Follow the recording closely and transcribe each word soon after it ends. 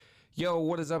Yo,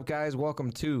 what is up, guys?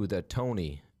 Welcome to the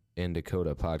Tony and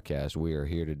Dakota podcast. We are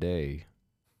here today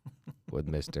with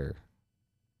Mr.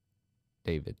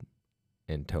 David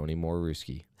and Tony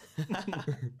Moruski.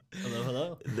 Hello,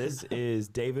 hello. This is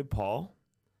David Paul.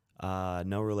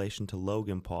 No relation to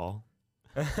Logan Paul.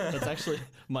 That's actually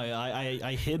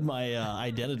I hid my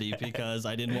identity because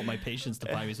I didn't want my patients to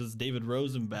find me. So it's David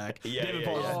Rosenbach. David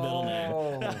Paul's his middle name.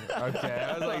 Okay.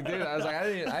 I was like, dude,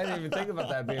 I didn't even think about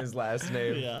that being his last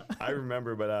name. Yeah. I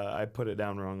remember, but I put it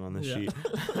down wrong on the sheet.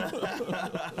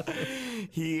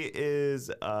 He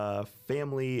is a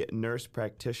family nurse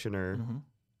practitioner,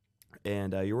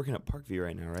 and you're working at Parkview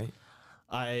right now, right?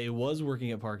 I was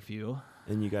working at Parkview.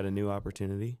 And you got a new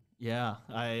opportunity? Yeah,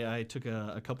 I took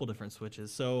a couple different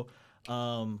switches. So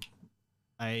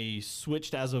I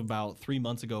switched as of about 3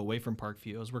 months ago away from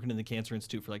Parkview. I was working in the Cancer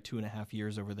Institute for like 2.5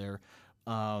 years over there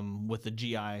with the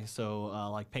GI. So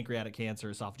like pancreatic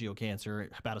cancer, esophageal cancer,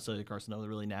 hepatocellular carcinoma, the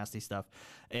really nasty stuff.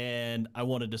 And I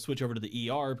wanted to switch over to the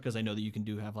ER because I know that you can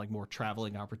have like more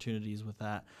traveling opportunities with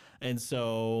that. And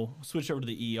so switched over to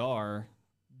the ER.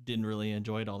 Didn't really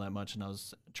enjoy it all that much, and I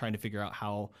was trying to figure out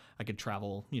how I could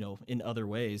travel, in other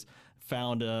ways.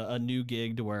 Found a new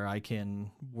gig to where I can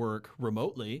work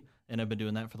remotely, and I've been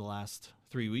doing that for the last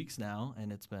 3 weeks now,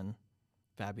 and it's been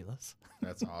fabulous.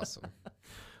 That's awesome.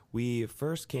 We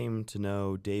first came to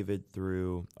know David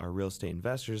through our Real Estate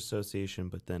Investors Association,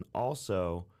 but then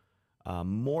also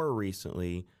more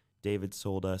recently, David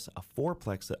sold us a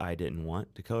fourplex that I didn't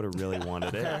want. Dakota really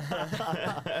wanted it.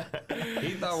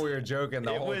 He thought we were joking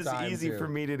the whole time. It was easy for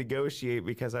me to negotiate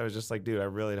because I was just like, dude, I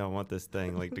really don't want this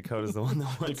thing. Like Dakota's the one that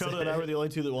wants Dakota it. and I were the only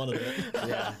two that wanted it.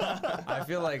 Yeah. I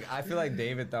feel like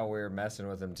David thought we were messing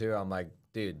with him too. I'm like,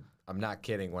 dude, I'm not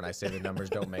kidding when I say the numbers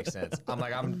don't make sense.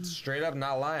 I'm straight up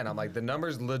not lying. I'm like, the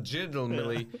numbers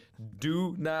legitimately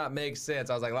do not make sense.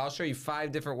 I was like, well, I'll show you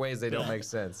 5 different ways they don't make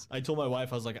sense. I told my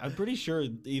wife, I was like, I'm pretty sure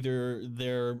either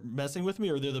they're messing with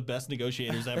me or they're the best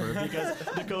negotiators ever, because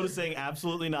Dakota's saying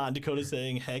absolutely not, and Dakota's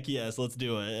saying heck yes, let's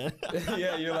do it.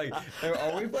 Yeah, you're like,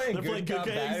 are we playing They're good playing cop,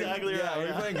 good bad? exactly Yeah, right, are we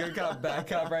yeah. playing good cop, bad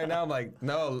cop right now? I'm like,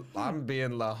 no, I'm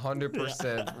being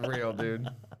 100% real, dude.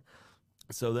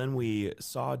 So then we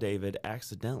saw David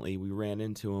accidentally. We ran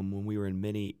into him when we were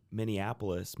in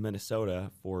Minneapolis,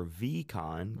 Minnesota for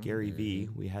VCon, Gary V.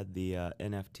 We had the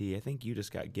NFT. I think you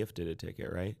just got gifted a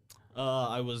ticket, right?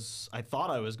 I thought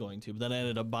I was going to, but then I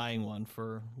ended up buying one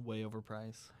for way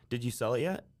overpriced. Did you sell it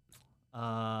yet?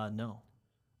 No.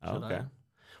 Should Okay. I?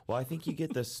 Well, I think you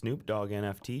get the Snoop Dogg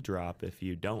NFT drop if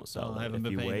you don't sell it. I haven't if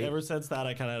been you paying. wait. Ever since that,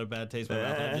 I kind of had a bad taste in my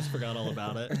mouth. I just forgot all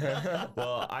about it.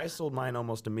 Well, I sold mine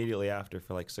almost immediately after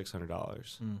for like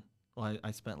 $600. Well,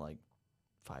 I spent like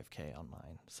 $5,000 on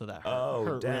mine, so that Oh,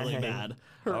 hurt really dang. bad.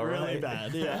 Hurt Oh, really really?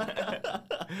 bad.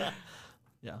 Yeah.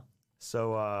 Yeah.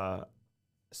 So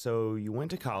you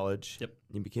went to college. Yep.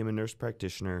 You became a nurse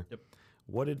practitioner. Yep.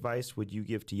 What advice would you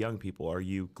give to young people? Are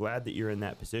you glad that you're in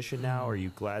that position now? Are you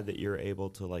glad that you're able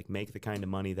to like make the kind of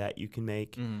money that you can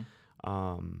make? Do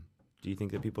you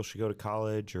think that people should go to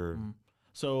college or?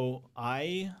 So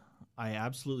I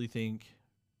absolutely think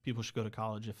people should go to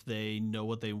college if they know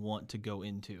what they want to go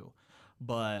into.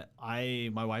 But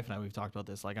my wife and I, we've talked about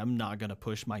this. Like, I'm not going to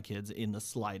push my kids in the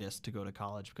slightest to go to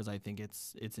college because I think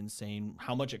it's insane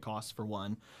how much it costs for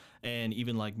one. And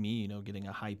even like me, getting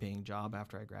a high paying job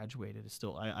after I graduated is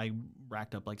still, I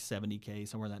racked up like $70,000,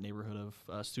 somewhere in that neighborhood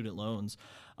of student loans.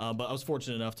 But I was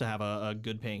fortunate enough to have a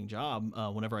good paying job.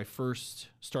 Whenever I first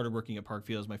started working at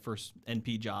Parkview, it was my first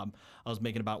NP job. I was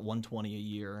making about $120,000 a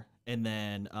year. And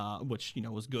then, which,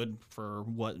 was good for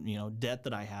what, debt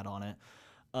that I had on it.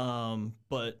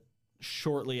 But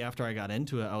shortly after I got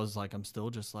into it, I was like, I'm still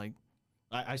just like,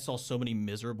 I saw so many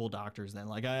miserable doctors then.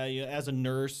 Like, as a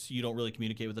nurse, you don't really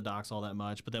communicate with the docs all that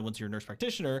much. But then once you're a nurse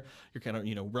practitioner, you're kind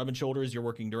of, rubbing shoulders, you're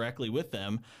working directly with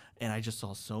them. And I just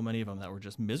saw so many of them that were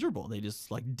just miserable. They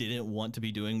just like didn't want to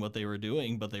be doing what they were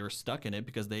doing, but they were stuck in it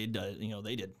because they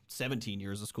did 17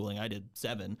 years of schooling. I did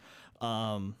 7.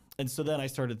 And so then I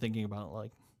started thinking about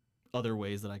like other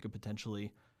ways that I could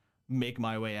potentially make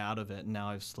my way out of it. And now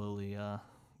I've slowly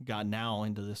got now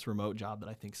into this remote job that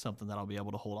I think is something that I'll be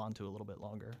able to hold on to a little bit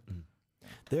longer.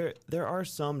 There are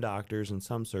some doctors and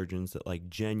some surgeons that like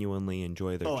genuinely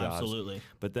enjoy their jobs. Absolutely.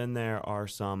 But then there are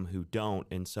some who don't.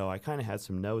 And so I kind of had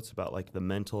some notes about like the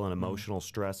mental and emotional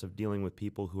stress of dealing with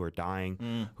people who are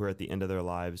dying, who are at the end of their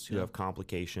lives, who have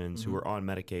complications, who are on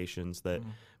medications that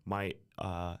might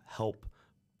help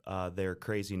their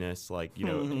craziness, like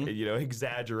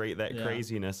exaggerate that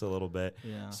craziness a little bit.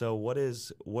 Yeah. So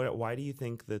why do you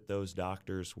think that those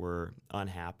doctors were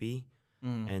unhappy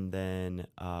And then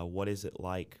what is it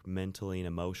like mentally and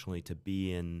emotionally to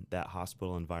be in that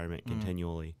hospital environment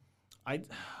continually?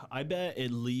 I bet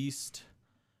at least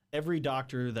every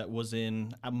doctor that was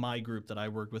in my group that I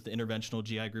worked with, the interventional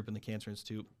GI group in the Cancer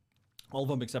Institute, all of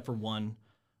them except for one,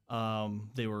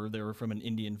 they were from an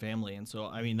Indian family. And so,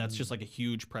 I mean, that's just like a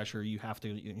huge pressure. You have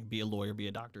to be a lawyer, be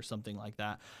a doctor, something like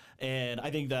that. And I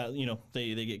think that,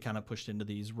 they get kind of pushed into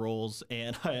these roles.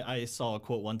 And I saw a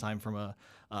quote one time from a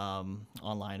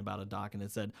online about a doc, and it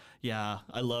said, yeah,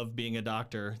 I love being a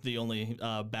doctor. The only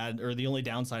the only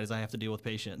downside is I have to deal with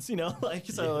patients,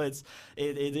 so it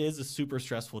is a super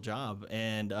stressful job.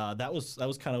 And that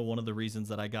was kind of one of the reasons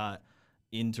that I got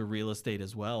into real estate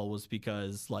as well, was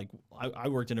because like I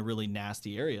worked in a really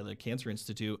nasty area, the Cancer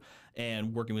Institute,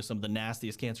 and working with some of the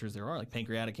nastiest cancers there are, like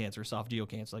pancreatic cancer, esophageal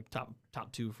cancer, like top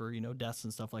two for deaths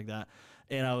and stuff like that.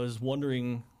 And I was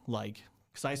wondering, like,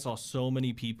 because I saw so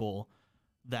many people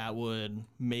that would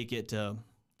make it to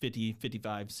 50,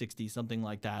 55, 60, something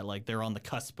like that, like they're on the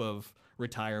cusp of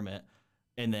retirement,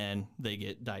 and then they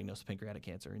get diagnosed with pancreatic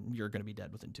cancer, and you're going to be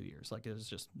dead within 2 years. Like, there's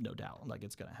just no doubt, like,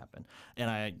 it's going to happen.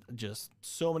 And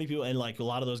so many people, and like a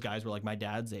lot of those guys were like my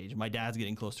dad's age. My dad's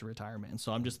getting close to retirement. And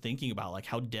so I'm just thinking about like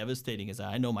how devastating is that?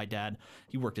 I know my dad,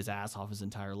 he worked his ass off his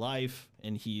entire life,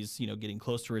 and he's, getting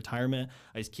close to retirement.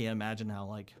 I just can't imagine how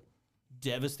like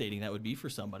devastating that would be for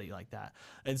somebody like that.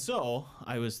 And so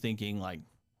I was thinking, like,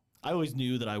 I always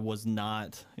knew that I was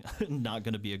not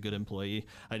going to be a good employee.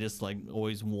 I just like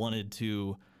always wanted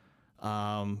to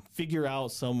figure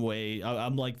out some way.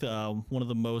 I'm like one of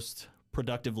the most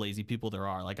productive lazy people there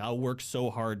are. Like, I'll work so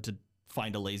hard to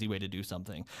find a lazy way to do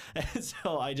something. And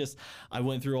so I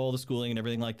went through all the schooling and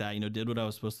everything like that, did what I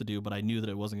was supposed to do, but I knew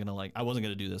that I wasn't going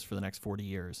to do this for the next 40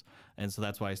 years. And so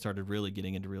that's why I started really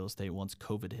getting into real estate once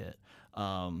COVID hit.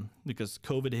 Because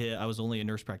COVID hit, I was only a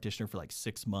nurse practitioner for like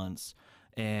 6 months.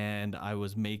 And I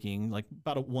was making like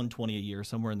about a $120 a year,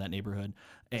 somewhere in that neighborhood.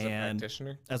 As a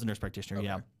practitioner? As a nurse practitioner, okay.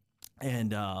 yeah.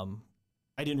 And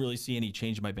I didn't really see any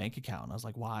change in my bank account. I was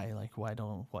like, why? Like,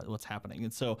 what's happening?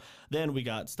 And so then we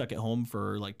got stuck at home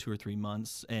for like 2 or 3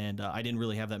 months, and I didn't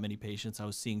really have that many patients. I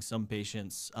was seeing some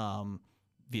patients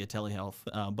via telehealth,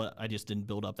 but I just didn't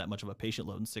build up that much of a patient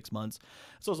load in 6 months.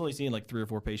 So I was only seeing like 3 or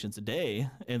 4 patients a day.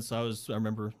 And so I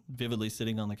remember vividly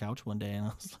sitting on the couch one day, and I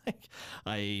was like,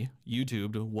 I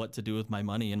YouTubed what to do with my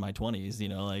money in my 20s,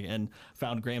 and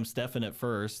found Graham Stephan at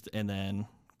first, and then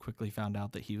quickly found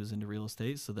out that he was into real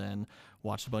estate. So then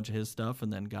watched a bunch of his stuff,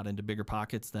 and then got into Bigger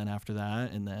Pockets then after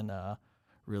that, and then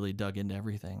really dug into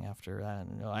everything after that.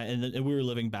 And we were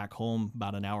living back home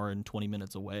about an hour and 20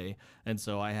 minutes away. And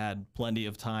so I had plenty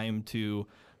of time to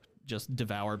just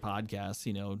devour podcasts,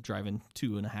 driving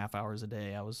 2.5 hours a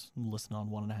day. I was listening on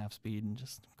 1.5 speed and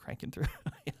just cranking through.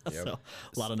 Yep. So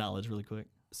a lot of knowledge really quick.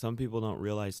 Some people don't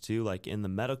realize too, like in the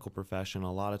medical profession,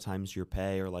 a lot of times your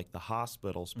pay, or like the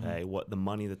hospitals pay, what the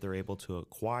money that they're able to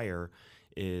acquire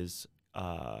is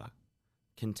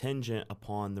contingent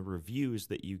upon the reviews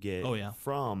that you get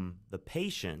from the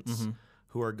patients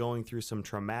who are going through some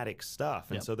traumatic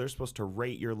stuff. And so they're supposed to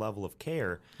rate your level of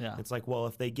care. Yeah. It's like, well,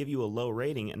 if they give you a low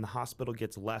rating and the hospital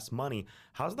gets less money,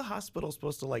 how's the hospital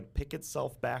supposed to like pick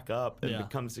itself back up and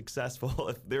become successful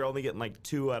if they're only getting like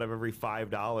 2 out of every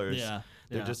 $5? Yeah.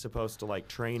 They're just supposed to like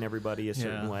train everybody a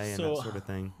certain way and that sort of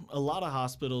thing. A lot of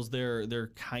hospitals,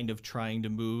 they're kind of trying to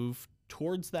move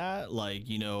towards that, like,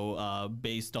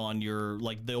 based on your,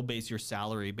 like, they'll base your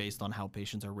salary based on how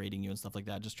patients are rating you and stuff like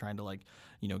that, just trying to like,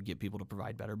 get people to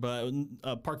provide better. But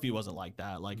Parkview wasn't like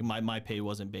that. Like my pay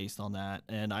wasn't based on that.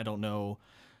 And I don't know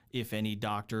if any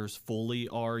doctors fully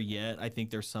are yet. I think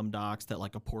there's some docs that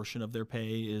like a portion of their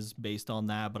pay is based on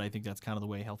that, but I think that's kind of the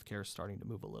way healthcare is starting to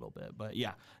move a little bit. But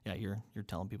yeah, you're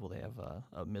telling people they have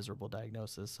a miserable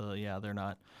diagnosis. So yeah, they're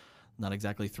not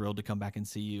exactly thrilled to come back and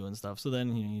see you and stuff. So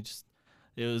then,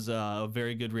 it was a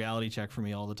very good reality check for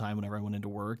me all the time whenever I went into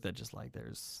work, that just like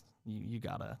you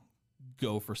gotta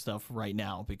go for stuff right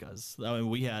now, because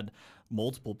we had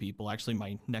multiple people. Actually,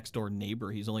 my next door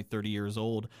neighbor, he's only 30 years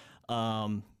old,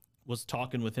 was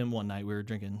talking with him one night. We were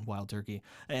drinking Wild Turkey,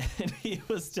 and he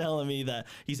was telling me that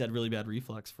he's had really bad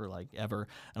reflux for like ever.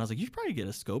 And I was like, you should probably get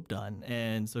a scope done.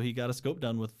 And so he got a scope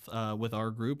done with our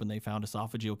group, and they found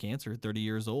esophageal cancer at 30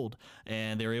 years old,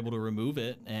 and they were able to remove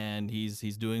it, and he's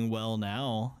doing well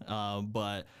now.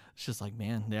 But it's just like,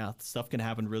 man, yeah, stuff can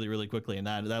happen really, really quickly. And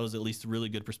that was at least a really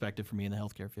good perspective for me in the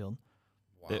healthcare field.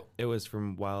 Wow. It was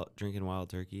from drinking Wild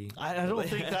Turkey. I don't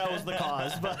think that was the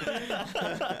cause, but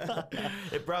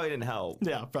it probably didn't help.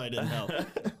 Yeah, probably didn't help.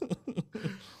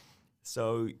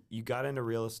 So you got into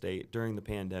real estate during the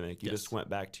pandemic. You Yes. just went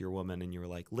back to your woman and you were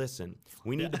like, listen,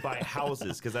 we need to buy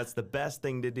houses because that's the best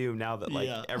thing to do now that like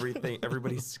Yeah.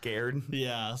 everybody's scared.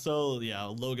 Yeah. So yeah,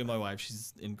 Logan, my wife,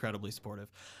 she's incredibly supportive.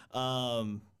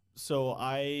 So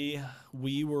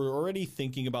we were already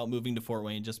thinking about moving to Fort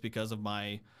Wayne just because of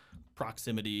my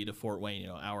proximity to Fort Wayne.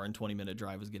 Hour and 20-minute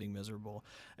drive was getting miserable.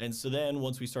 And so then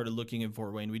once we started looking in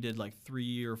Fort Wayne, we did like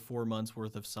 3 or 4 months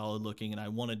worth of solid looking, and I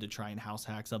wanted to try and house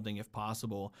hack something if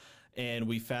possible. And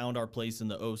we found our place in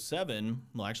the '07.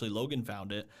 Well, actually, Logan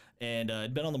found it, and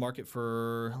it'd been on the market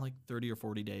for like 30 or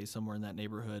 40 days, somewhere in that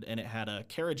neighborhood. And it had a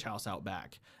carriage house out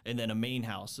back, and then a main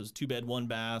house. It was 2-bed,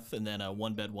 1-bath, and then a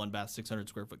 1-bed, 1-bath, 600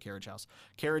 square foot carriage house.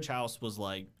 Carriage house was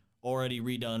like already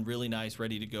redone, really nice,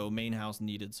 ready to go. Main house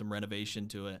needed some renovation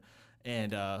to it.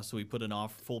 And so we put an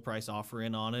full price offer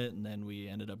in on it, and then we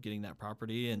ended up getting that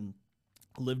property and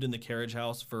lived in the carriage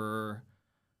house for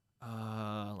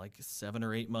like 7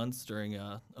 or 8 months during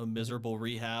a miserable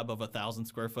rehab of 1,000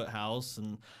 square foot house,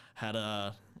 and had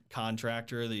a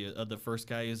contractor. The first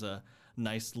guy is a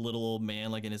nice little old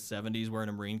man, like in his 70s, wearing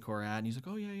a Marine Corps hat, and he's like,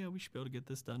 oh yeah, we should be able to get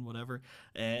this done, whatever.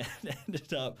 And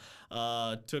ended up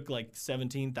took like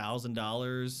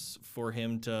 $17,000 for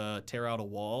him to tear out a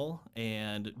wall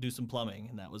and do some plumbing,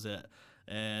 and that was it.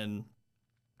 And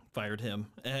fired him,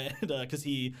 and because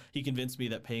he convinced me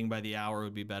that paying by the hour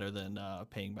would be better than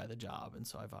paying by the job, and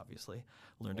so I've obviously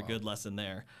learned a good lesson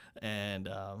there. And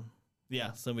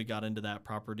yeah, so we got into that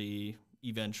property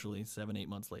eventually 7-8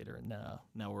 months later, and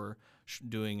now we're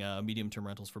doing medium-term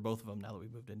rentals for both of them now that we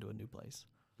moved into a new place.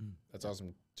 That's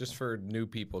awesome. Just for new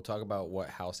people, talk about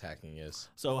what house hacking is.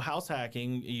 So house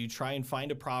hacking, you try and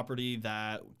find a property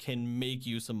that can make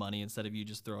you some money instead of you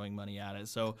just throwing money at it.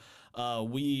 So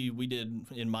we did,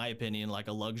 in my opinion, like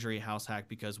a luxury house hack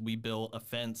because we built a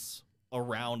fence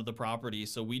around the property,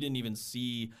 so we didn't even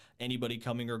see anybody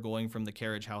coming or going from the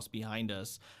carriage house behind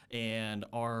us. And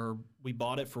we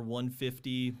bought it for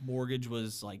 $150. Mortgage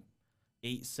was like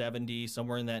 $870,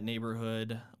 somewhere in that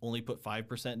neighborhood. Only put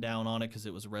 5% down on it because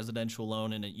it was a residential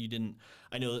loan, and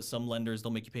I know that some lenders,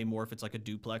 they'll make you pay more if it's like a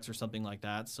duplex or something like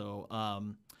that. So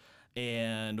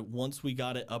and once we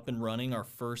got it up and running, our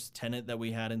first tenant that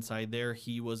we had inside there,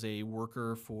 he was a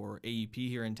worker for AEP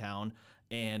here in town.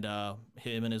 And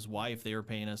him and his wife, they were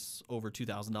paying us over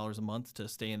 $2,000 a month to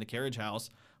stay in the carriage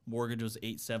house. Mortgage was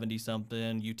 $870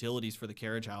 something. Utilities for the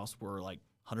carriage house were like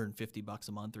 $150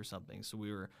 a month or something. So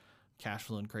we were cash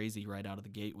flowing crazy right out of the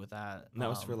gate with that. And that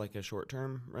was for like a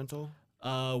short-term rental?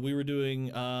 We were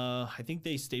doing, I think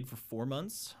they stayed for 4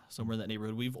 months, somewhere in that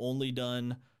neighborhood. We've only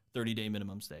done 30-day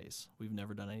minimum stays. We've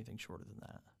never done anything shorter than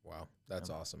that. Wow, that's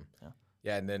awesome. Yeah.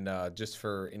 Yeah, and then just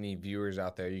for any viewers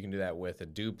out there, you can do that with a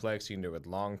duplex. You can do it with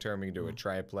long term. You can do it with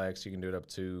triplex. You can do it up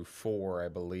to 4, I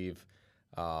believe.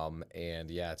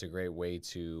 And yeah, it's a great way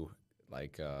to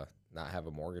like not have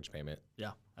a mortgage payment.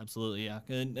 Yeah, absolutely. Yeah,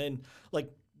 and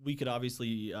like we could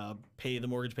obviously pay the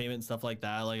mortgage payment and stuff like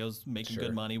that. Like I was making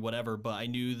good money, whatever. But I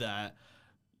knew that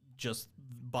just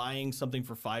buying something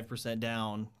for 5%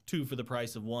 down, 2 for the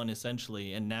price of 1,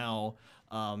 essentially, and now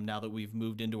that we've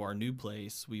moved into our new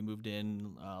place, we moved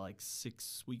in like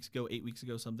 6 weeks ago, 8 weeks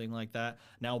ago, something like that.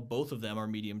 Now both of them are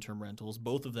medium-term rentals,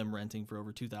 both of them renting for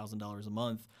over $2,000 a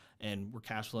month, and we're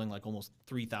cash flowing like almost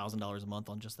 $3,000 a month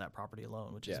on just that property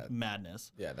alone, which is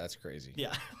madness. Yeah, that's crazy.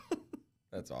 Yeah.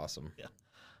 That's awesome. Yeah.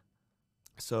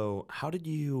 So how did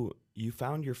you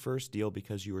found your first deal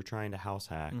because you were trying to house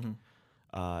hack,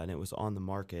 and it was on the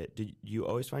market. Did you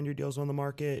always find your deals on the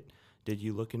market? Did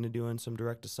you look into doing some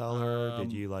direct to seller?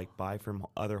 Did you like buy from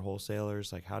other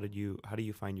wholesalers? Like how do you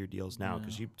find your deals now?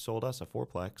 Because you sold us a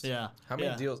 4-plex. Yeah. How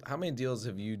many deals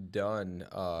have you done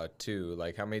too?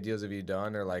 Like how many deals have you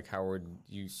done, or like how would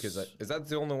you? Because is that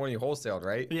the only one you wholesaled,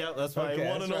 right? Yeah, that's my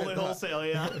one and only wholesale.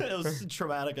 Yeah, it was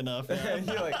traumatic enough. Yeah. And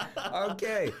you're like,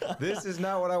 okay, this is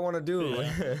not what I want to do.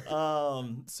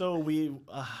 So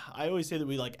I always say that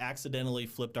we like accidentally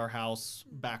flipped our house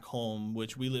back home,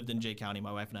 which we lived in Jay County.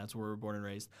 My wife and I, that's where we were born and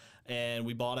raised. And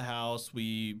we bought a house.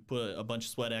 We put a bunch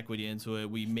of sweat equity into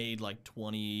it. We made like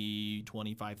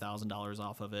 $25,000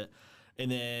 off of it.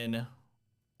 And then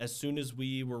as soon as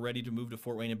we were ready to move to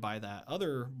Fort Wayne and buy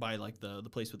like the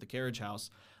place with the carriage house,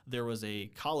 there was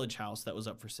a college house that was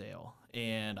up for sale.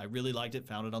 And I really liked it,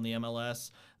 found it on the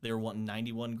MLS. They were wanting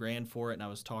 $91,000 for it. And I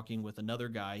was talking with another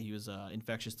guy. He was an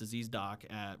infectious disease doc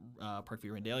at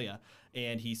Parkview Randalia.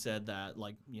 And he said that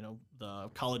the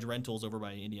college rentals over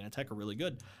by Indiana Tech are really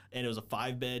good. And it was a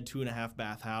 5-bed,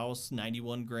 2.5-bath house,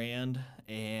 $91,000.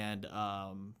 And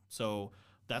so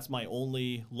that's my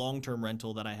only long-term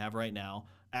rental that I have right now.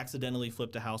 accidentally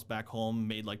flipped a house back home,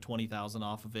 made like 20,000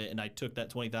 off of it, and I took that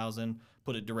 20,000,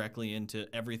 put it directly into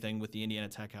everything with the Indiana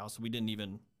Tech house. We didn't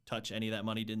even touch any of that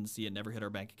money, didn't see it, never hit our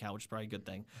bank account, which is probably a good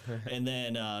thing. And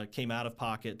then came out of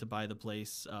pocket to buy the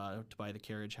place, to buy the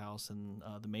carriage house and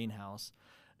the main house.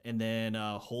 And then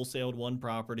wholesaled one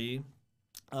property.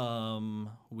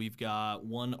 We've got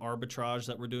one arbitrage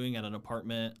that we're doing at an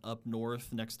apartment up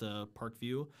north next to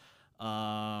Parkview.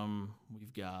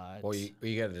 We've got. Well,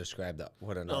 you got to describe that.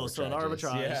 What an arbitrage. Oh, so an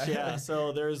arbitrage. Is. Yeah.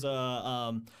 So there's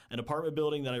an apartment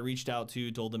building that I reached out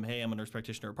to, told them, hey, I'm a nurse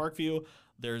practitioner at Parkview.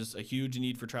 There's a huge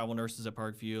need for travel nurses at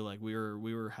Parkview. Like we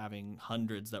were having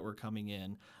hundreds that were coming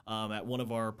in. At one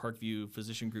of our Parkview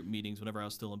physician group meetings, whenever I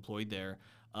was still employed there,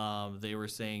 they were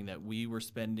saying that we were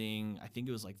spending, I think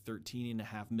it was like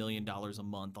 $13.5 million a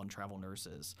month on travel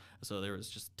nurses. So there was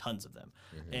just tons of them.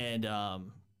 Mm-hmm.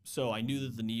 And so I knew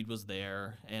that the need was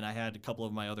there, and I had a couple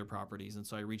of my other properties. And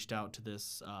so I reached out to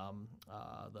this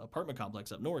the apartment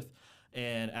complex up north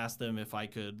and asked them if I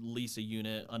could lease a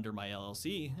unit under my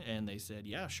LLC. And they said,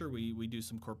 yeah, sure, we do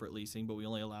some corporate leasing, but we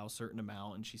only allow a certain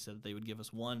amount. And she said that they would give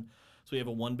us one. So we have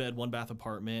a 1-bed, 1-bath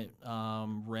apartment.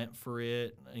 Rent for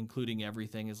it, including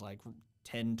everything, is like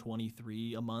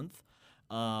 $10.23 a month,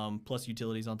 plus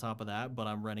utilities on top of that. But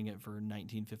I'm renting it for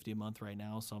 $19.50 a month right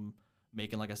now. So I'm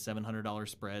making like a $700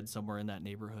 spread somewhere in that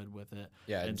neighborhood with it.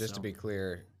 Yeah, and just to be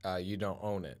clear, you don't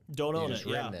own it. Don't own it, just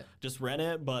rent it. Just rent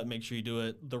it, but make sure you do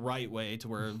it the right way to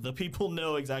where the people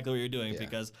know exactly what you're doing,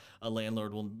 because a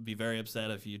landlord will be very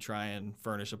upset if you try and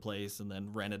furnish a place and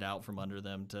then rent it out from under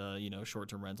them to,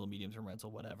 short-term rental, medium-term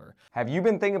rental, whatever. Have you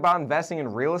been thinking about investing in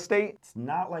real estate? It's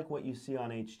not like what you see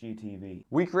on HGTV.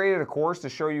 We created a course to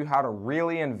show you how to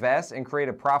really invest and create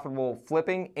a profitable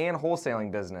flipping and wholesaling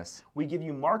business. We give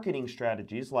you marketing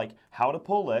strategies like how to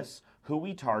pull lists, who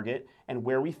we target, and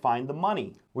where we find the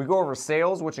money. We go over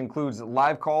sales, which includes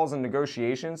live calls and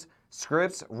negotiations,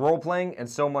 scripts, role-playing, and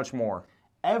so much more.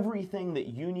 Everything that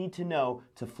you need to know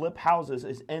to flip houses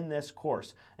is in this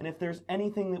course. And if there's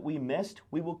anything that we missed,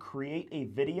 we will create a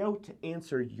video to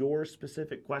answer your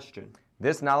specific question.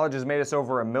 This knowledge has made us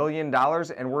over $1 million,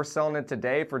 and we're selling it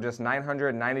today for just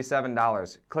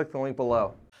 $997. Click the link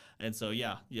below. And so,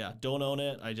 yeah, don't own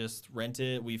it. I just rent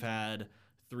it. We've had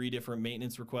 3 different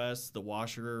maintenance requests. The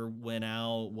washer went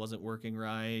out, wasn't working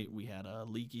right. We had a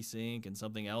leaky sink and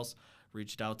something else.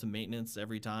 Reached out to maintenance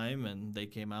every time, and they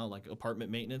came out, like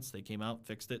apartment maintenance. They came out,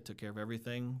 fixed it, took care of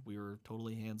everything. We were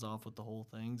totally hands-off with the whole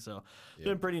thing. So it's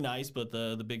been pretty nice, but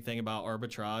the big thing about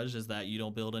arbitrage is that you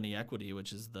don't build any equity,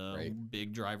 which is the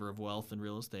big driver of wealth in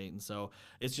real estate. And so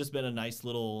it's just been a nice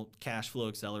little cash flow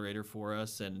accelerator for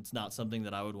us, and it's not something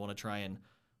that I would want to try and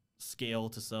scale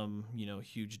to some,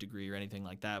 huge degree or anything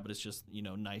like that, but it's just,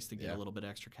 nice to get a little bit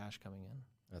extra cash coming in.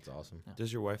 That's awesome. Yeah.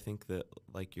 Does your wife think that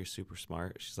like you're super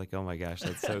smart? She's like, oh my gosh,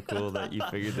 that's so cool that you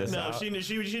figured this out. No,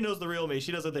 she knows the real me.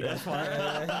 She doesn't think I'm smart.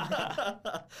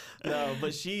 No,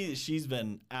 but she's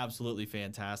been absolutely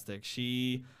fantastic.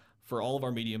 For all of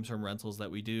our medium-term rentals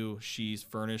that we do, she's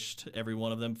furnished every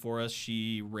one of them for us.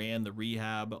 She ran the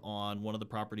rehab on one of the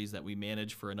properties that we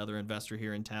manage for another investor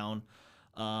here in town.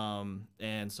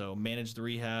 And so managed the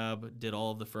rehab, did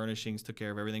all of the furnishings, took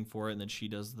care of everything for it, and then she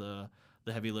does the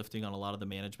heavy lifting on a lot of the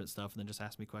management stuff, and then just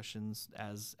ask me questions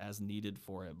as needed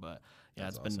for it. But yeah,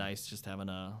 it's been nice just having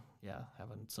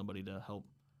somebody to help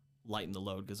lighten the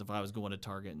load, because if I was going to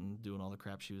Target and doing all the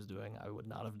crap she was doing, I would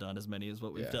not have done as many as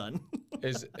what we've done.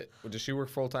 Does she work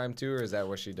full-time too, or is that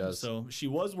what she does? So she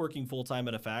was working full-time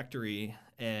at a factory,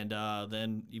 and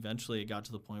then eventually it got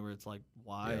to the point where it's like,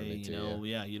 why?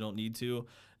 You don't need to.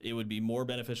 It would be more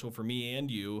beneficial for me and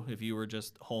you if you were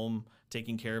just home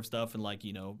taking care of stuff and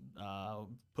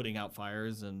putting out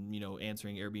fires and,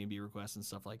 answering Airbnb requests and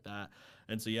stuff like that.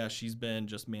 And so, yeah, she's been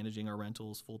just managing our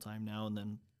rentals full-time now, and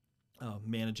then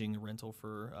managing a rental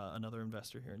for another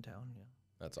investor here in town. Yeah.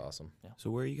 That's awesome. Yeah. So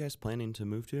where are you guys planning to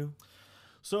move to?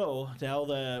 So now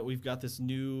that we've got this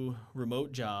new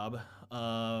remote job,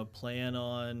 plan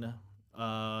on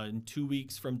in 2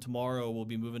 weeks from tomorrow, we'll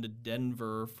be moving to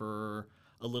Denver for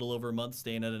a little over a month,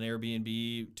 staying at an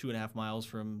Airbnb 2.5 miles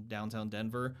from downtown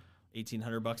Denver,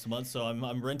 $1,800 a month. So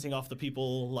I'm renting off the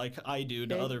people like I do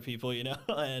to other people,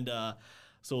 and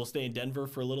so we'll stay in Denver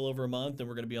for a little over a month, and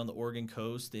we're going to be on the Oregon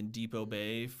coast in Depot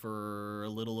Bay for a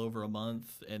little over a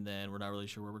month, and then we're not really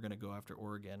sure where we're going to go after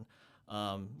Oregon.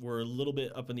 We're a little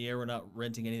bit up in the air. We're not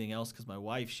renting anything else because my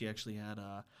wife, she actually had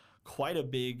quite a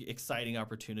big, exciting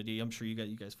opportunity. I'm sure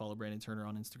you guys follow Brandon Turner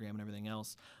on Instagram and everything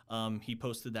else. He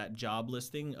posted that job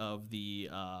listing of the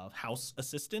house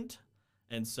assistant,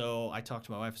 and so I talked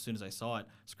to my wife as soon as I saw it,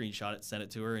 screenshot it, sent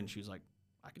it to her, and she was like,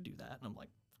 I could do that. And I'm like,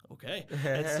 okay.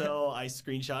 And so I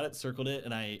screenshot it, circled it,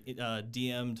 and I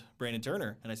DM'd Brandon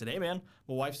Turner. And I said, hey, man,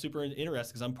 my wife's super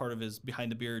interested because I'm part of his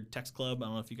Behind the Beard text club. I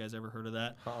don't know if you guys ever heard of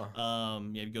that. Yeah,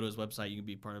 if you go to his website, you can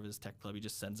be part of his tech club. He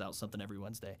just sends out something every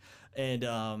Wednesday.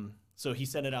 And so he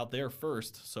sent it out there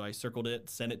first. So I circled it,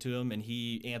 sent it to him, and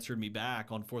he answered me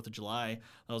back on 4th of July.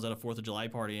 I was at a 4th of July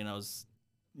party, and I was,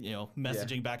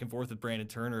 messaging back and forth with Brandon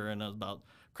Turner, and I was about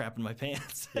crapping my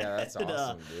pants. Yeah, that's And,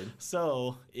 awesome, dude.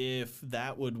 So if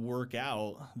that would work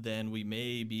out, then we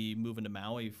may be moving to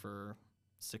Maui for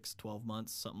 6-12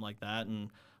 months, something like that. And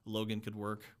Logan could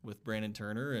work with Brandon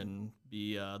Turner and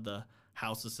be the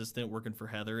house assistant working for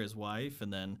Heather, his wife.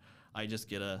 And then I just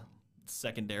get a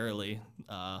secondarily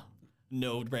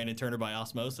know Brandon Turner by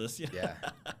osmosis. Yeah,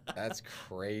 that's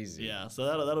crazy. Yeah,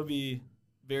 so that'll be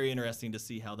very interesting to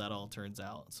see how that all turns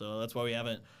out. So that's why we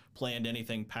haven't planned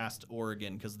anything past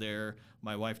Oregon, because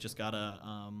my wife just got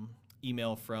a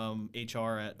email from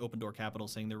HR at Open Door Capital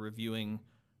saying they're reviewing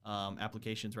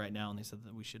applications right now, and they said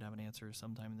that we should have an answer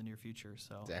sometime in the near future.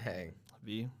 So Dang. it'd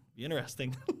be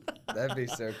interesting. That'd be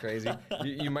so crazy.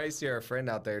 You might see our friend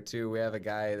out there too. We have a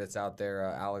guy that's out there,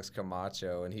 Alex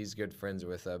Camacho, and he's good friends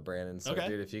with Brandon. So, Okay.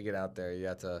 dude, if you get out there, you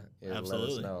have to let us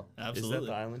Absolutely. know. Is Absolutely.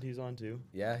 that the island he's on too?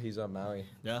 Yeah, he's on Maui.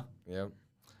 Yeah. Yep.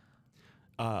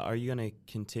 Are you going to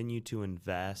continue to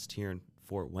invest here in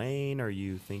Fort Wayne? Are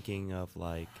you thinking of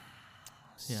like?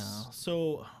 Yeah.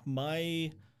 So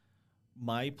my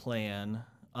plan,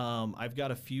 I've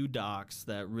got a few docs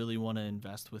that really want to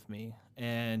invest with me,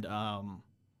 and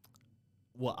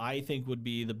what I think would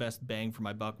be the best bang for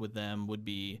my buck with them would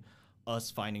be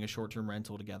us finding a short-term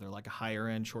rental together, like a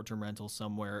higher-end short-term rental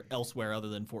somewhere elsewhere other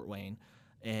than Fort Wayne.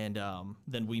 And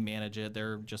then we manage it.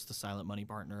 They're just the silent money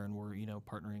partner, and we're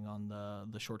partnering on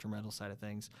the short-term rental side of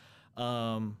things.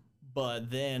 But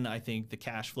then I think the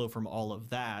cash flow from all of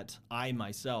that, I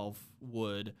myself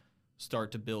would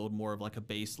start to build more of like a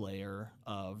base layer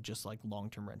of just like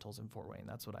long-term rentals in Fort Wayne.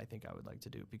 That's what I think I would like to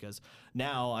do, because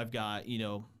now I've got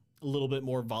a little bit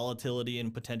more volatility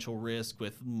and potential risk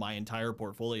with my entire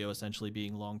portfolio essentially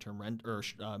being long-term rent or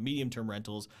medium-term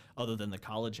rentals other than the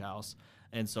college house.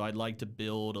 And so I'd like to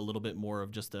build a little bit more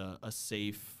of just a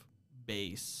safe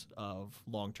base of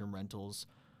long-term rentals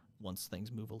once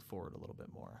things move forward a little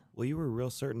bit more. Well, you were real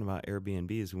certain about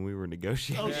Airbnbs when we were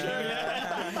negotiating. Oh, sure.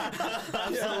 Yeah.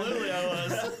 Absolutely, I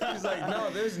was. He's like, no,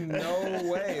 there's no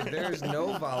way. There's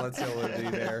no volatility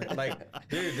there. Like,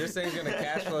 dude, this thing's going to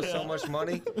cash flow so much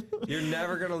money. You're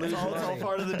never going to lose money. It's all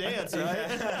part of the dance,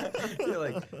 right? You're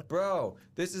like, bro,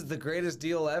 this is the greatest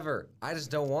deal ever. I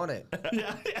just don't want it.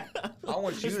 Yeah. I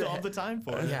want you Just to don't have the time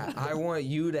for it. Yeah, I want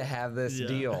you to have this Yeah.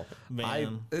 deal.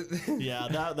 Man. Yeah,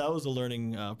 that was a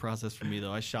learning process for me,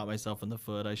 though. I shot myself in the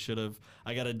foot.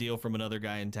 I got a deal from another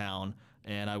guy in town,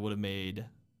 and I would have made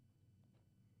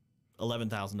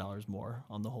 $11,000 more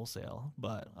on the wholesale,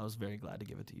 but I was very glad to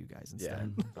give it to you guys Yeah,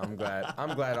 instead. I'm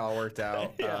glad it all worked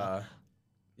out. Yeah.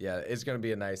 Yeah, it's gonna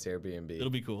be a nice Airbnb. It'll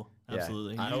be cool. Yeah.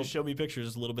 Absolutely. I You hope- just showed me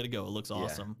pictures a little bit ago. It looks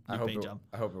awesome. I Good hope paint it, job.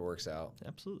 I hope it works out.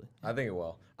 Absolutely. I think it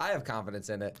will. I have confidence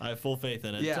in it. I have full faith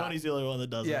in it. Yeah. Tony's the only one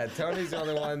that doesn't. Yeah, Tony's the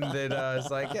only one that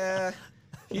is like, yeah.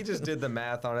 He just did the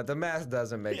math on it. The math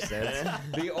doesn't make sense.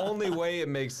 The only way it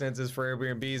makes sense is for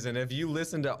Airbnbs. And if you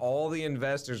listen to all the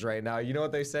investors right now, you know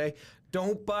what they say?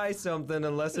 Don't buy something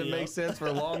unless it Yep. makes sense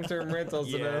for long-term rentals.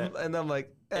 Yeah. And I'm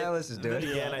like, let's just do it.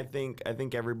 Yeah, and I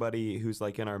think everybody who's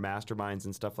like in our masterminds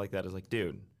and stuff like that is like,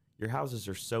 dude, your houses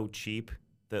are so cheap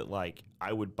that like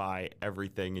I would buy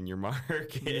everything in your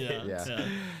market. Yeah. Yeah.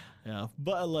 Yeah.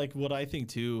 But like what I think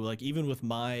too, like even with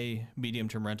my medium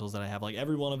term rentals that I have, like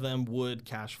every one of them would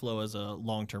cash flow as a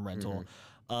long term rental.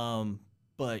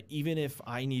 But even if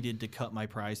I needed to cut my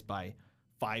price by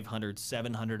 $500,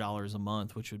 $700 a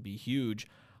month, which would be huge,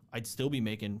 I'd still be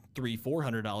making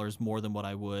 $300-$400 more than what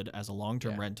I would as a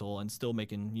long-term rental, and still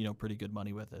making pretty good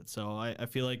money with it. So I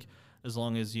feel like as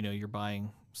long as you're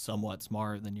buying somewhat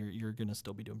smart, then you're gonna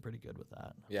still be doing pretty good with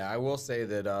that. Yeah, I will say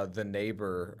that the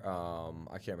neighbor,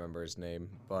 I can't remember his name,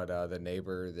 but the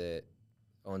neighbor that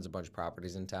owns a bunch of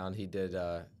properties in town, he did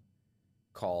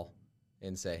call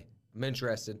and say, I'm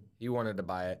interested. He wanted to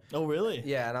buy it. Oh, really?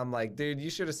 Yeah, and I'm like, dude, you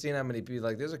should have seen how many people,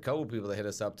 like, there's a couple people that hit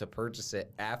us up to purchase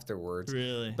it afterwards.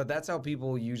 Really? But that's how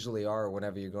people usually are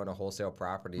whenever you're going to wholesale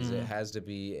properties. It has to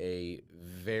be a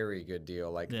very good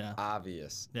deal, like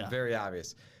obvious, very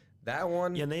obvious. That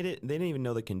one, Yeah, and they didn't even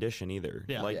know the condition either.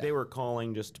 Yeah. Like Yeah. they were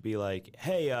calling just to be like,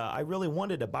 hey, I really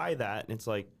wanted to buy that. And it's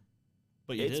like,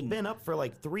 but you It's didn't. been up for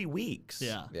like 3 weeks.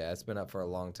 Yeah. Yeah, it's been up for a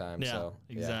long time. Yeah, So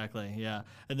exactly. Yeah.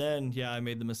 And then, I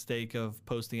made the mistake of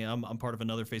posting it. I'm part of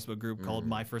another Facebook group called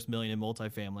My First Million in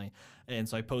Multifamily. And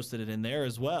so I posted it in there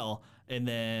as well. And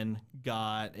then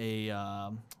got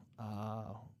a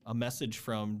message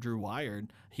from Drew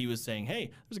Wired. He was saying,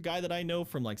 hey, there's a guy that I know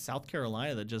from like South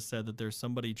Carolina that just said that there's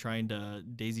somebody trying to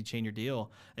daisy chain your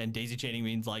deal. And daisy chaining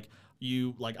means like,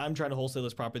 I'm trying to wholesale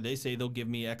this property. They say they'll give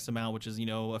me X amount, which is,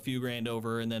 a few grand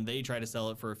over, and then they try to sell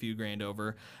it for a few grand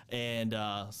over. And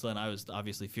so then I was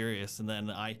obviously furious. And then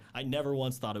I never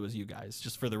once thought it was you guys,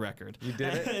 just for the record. You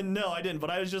did it? No, I didn't. But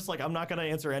I was just like, I'm not going to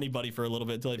answer anybody for a little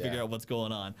bit until I figure out what's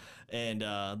going on. And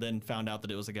then found out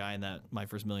that it was a guy in that My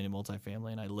First Million in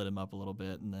Multifamily, and I lit him up a little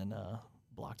bit, and then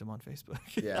blocked him on Facebook.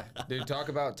 Yeah, dude, talk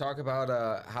about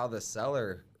how the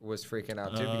seller was freaking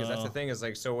out too, because that's the thing is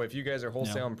like, so if you guys are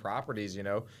wholesaling properties,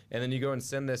 and then you go and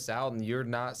send this out and you're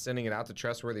not sending it out to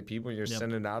trustworthy people, you're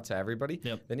sending it out to everybody,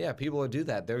 then yeah, people will do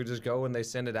that. They'll just go and they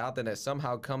send it out, then it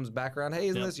somehow comes back around, hey,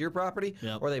 isn't this your property?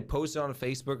 Or they post it on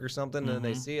Facebook or something, and then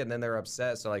they see it and then they're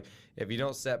upset. So like, if you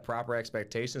don't set proper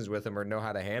expectations with them or know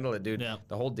how to handle it, dude,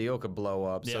 the whole deal could blow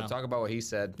up. So talk about what he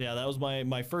said. Yeah, that was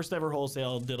my first ever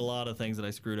wholesale. Did a lot of things that I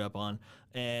screwed up on.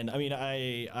 And I mean,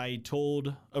 I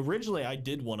told, originally I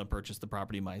did want to purchase the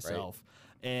property myself.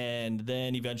 Right. And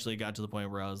then eventually it got to the point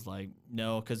where I was like,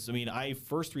 no, because I mean, I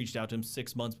first reached out to him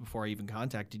 6 months before I even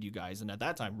contacted you guys. And at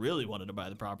that time, really wanted to buy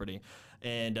the property.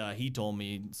 And he told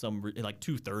me like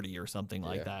 $230 or something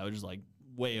like that. It was just like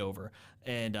way over.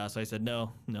 And so I said,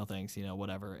 no thanks,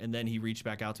 whatever. And then he reached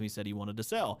back out to me, said he wanted to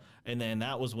sell. And then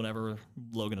that was whenever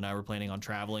Logan and I were planning on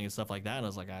traveling and stuff like that. And I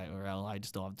was like, I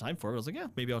just don't have time for it. I was like, yeah,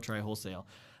 maybe I'll try wholesale.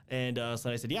 And so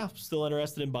I said, yeah, still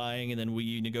interested in buying. And then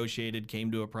we negotiated,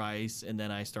 came to a price. And then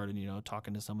I started,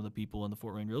 talking to some of the people in the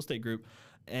Fort Wayne real estate group.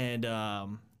 And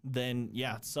then,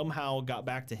 somehow got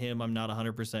back to him. I'm not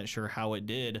 100% sure how it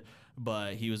did,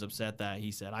 but he was upset that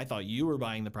he said, I thought you were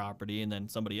buying the property and then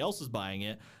somebody else is buying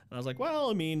it. And I was like, well,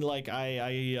 I mean, like I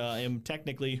am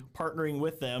technically partnering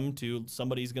with them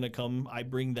somebody's going to come, I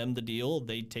bring them the deal,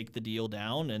 they take the deal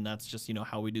down, and that's just,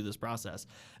 how we do this process.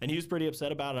 And he was pretty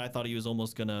upset about it. I thought he was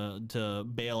almost going to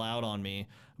bail out on me,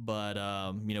 but,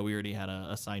 we already had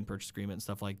a signed purchase agreement and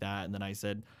stuff like that. And then I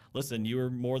said, listen, you were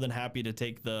more than happy to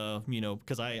take the,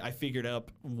 because I figured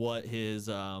up what his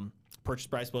purchase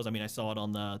price was. I mean, I saw it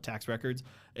on the tax records,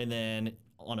 and then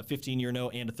on a 15-year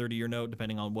note and a 30-year note,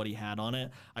 depending on what he had on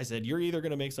it, I said, you're either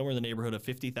going to make somewhere in the neighborhood of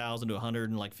 $50,000 to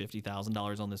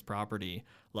 $150,000 on this property.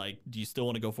 Like, do you still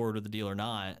want to go forward with the deal or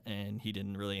not? And he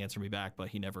didn't really answer me back, but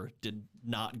he never did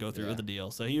not go through with the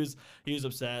deal. So he was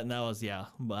upset, and that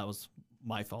was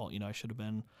my fault. I should have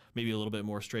been maybe a little bit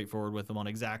more straightforward with him on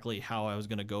exactly how I was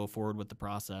going to go forward with the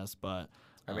process. But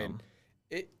I mean,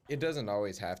 it doesn't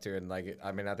always have to. And like,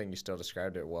 I mean, I think you still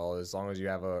described it well. As long as you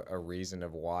have a reason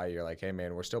of why you're like, hey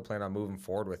man, we're still planning on moving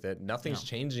forward with it. Nothing's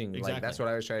changing. Exactly. Like, that's what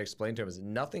I was trying to explain to him, is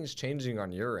nothing's changing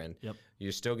on your end. Yep.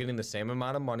 You're still getting the same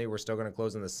amount of money. We're still going to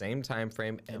close in the same time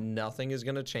frame, and nothing is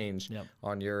going to change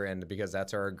on your end, because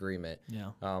that's our agreement.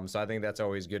 Yeah. So I think that's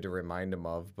always good to remind them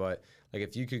of. But like,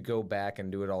 if you could go back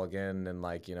and do it all again, and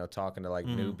like, talking to like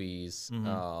newbies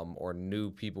or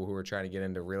new people who are trying to get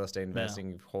into real estate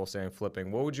investing, wholesaling,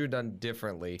 flipping, what would you have done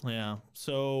differently? Yeah.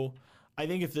 So I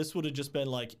think if this would have just been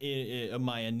like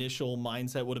my initial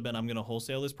mindset would have been, I'm going to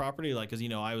wholesale this property, like, because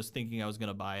I was thinking I was going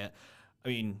to buy it. I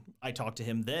mean, I talked to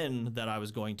him then that I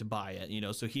was going to buy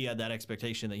it, so he had that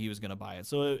expectation that he was going to buy it.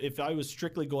 So if I was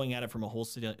strictly going at it from a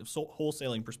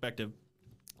wholesaling perspective,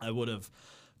 I would have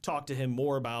talked to him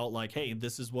more about like, hey,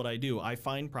 this is what I do. I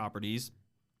find properties.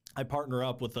 I partner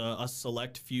up with a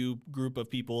select few group of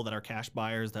people that are cash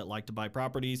buyers that like to buy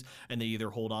properties, and they either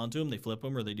hold on to them, they flip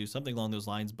them, or they do something along those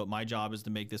lines. But my job is to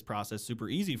make this process super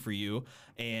easy for you,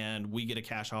 and we get a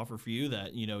cash offer for you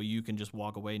that, you can just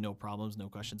walk away, no problems, no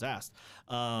questions asked.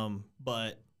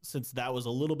 But since that was a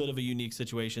little bit of a unique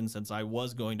situation, since I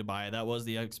was going to buy it, that was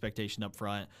the expectation up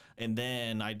front. And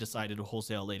then I decided to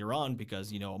wholesale later on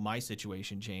because, my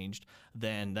situation changed.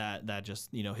 Then that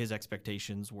just, his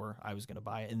expectations were I was going to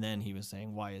buy it. And then he was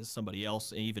saying, why is somebody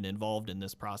else even involved in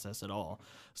this process at all?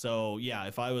 So yeah,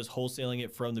 if I was wholesaling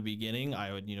it from the beginning,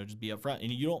 I would, just be upfront.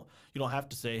 And you don't have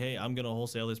to say, hey, I'm going to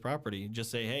wholesale this property. Just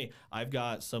say, hey, I've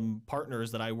got some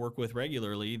partners that I work with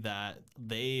regularly that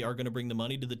they are going to bring the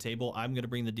money to the table. I'm going to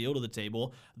bring the deal to the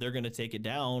table. They're going to take it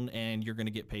down, and you're going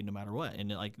to get paid no matter what. And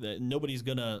like nobody's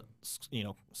going to,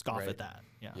 scoff at that.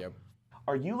 Yeah. Yep.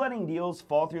 Are you letting deals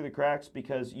fall through the cracks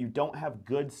because you don't have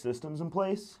good systems in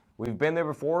place? We've been there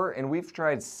before, and we've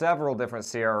tried several different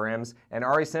CRMs, and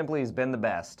RE Simply has been the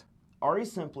best. Ari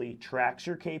Simply tracks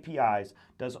your KPIs,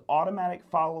 does automatic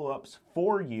follow-ups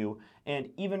for you, and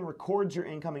even records your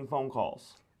incoming phone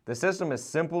calls. The system is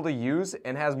simple to use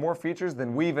and has more features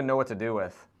than we even know what to do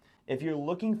with. If you're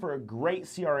looking for a great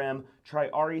CRM, try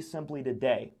Ari Simply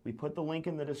today. We put the link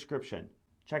in the description.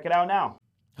 Check it out now.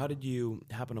 How did you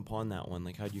happen upon that one?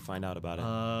 Like, how did you find out about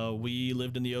it? We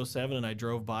lived in the 07 and I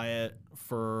drove by it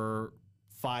for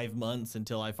 5 months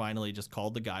until I finally just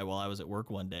called the guy while I was at work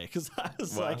one day because I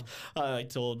was Wow. like, I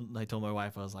told my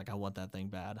wife, I was like, I want that thing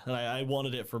bad, and I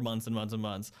wanted it for months and months and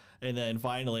months, and then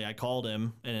finally I called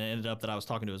him, and it ended up that I was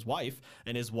talking to his wife,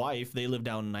 and his wife, they live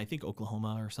down in I think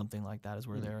Oklahoma or something like that is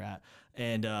where they're at,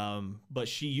 and but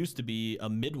she used to be a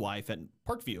midwife at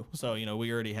Parkview, so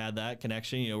we already had that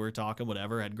connection, we were talking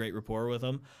whatever, had great rapport with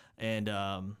him, and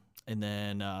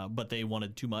then but they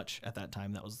wanted too much at that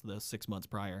time. That was the 6 months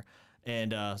prior.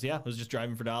 And so yeah, I was just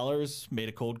driving for dollars, made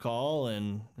a cold call,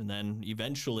 and then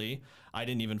eventually I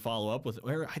didn't even follow up with it.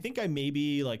 I think I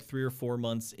maybe like 3 or 4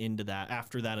 months into that,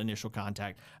 after that initial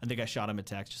contact, I think I shot him a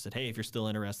text, just said, hey, if you're still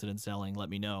interested in selling, let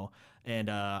me know.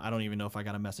 And I don't even know if I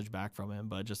got a message back from him,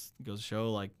 but just goes to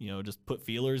show, like, just put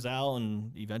feelers out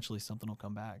and eventually something will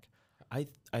come back. I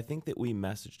think that we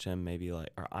messaged him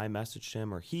or I messaged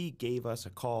him, or he gave us a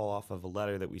call off of a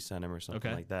letter that we sent him or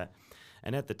something like that.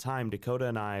 And at the time, Dakota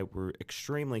and I were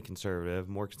extremely conservative,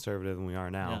 more conservative than we are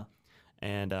now. Yeah.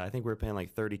 And I think we were paying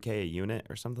like $30K a unit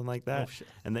or something like that. Oh, shit.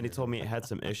 And then he told me it had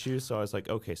some issues. So I was like,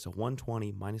 okay, so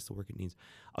 120 minus the work it needs.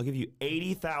 I'll give you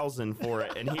 80,000 for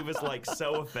it. And he was like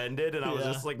so offended. And I was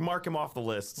just like, mark him off the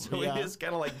list. So we just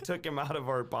kind of like took him out of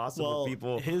our possible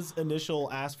people. His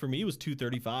initial ask for me was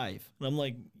 $235, and I'm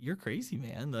like, "You're crazy,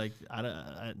 man! Like,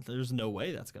 there's no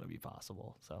way that's gonna be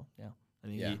possible." So yeah, I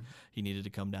think he needed to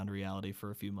come down to reality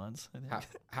for a few months. I think.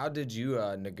 How did you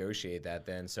negotiate that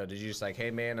then? So did you just like,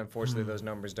 hey man, unfortunately those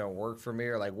numbers don't work for me,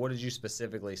 or like what did you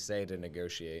specifically say to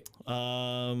negotiate?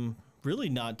 Really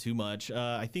not too much.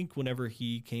 I think whenever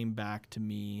he came back to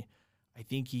me, I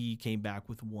think he came back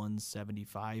with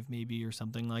 175 maybe or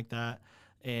something like that.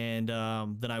 And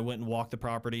then I went and walked the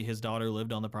property. His daughter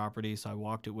lived on the property, so I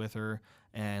walked it with her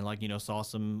and saw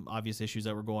some obvious issues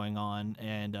that were going on.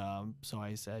 And so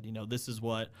I said, this is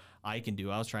what I can do.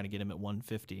 I was trying to get him at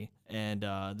 150, and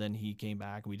then he came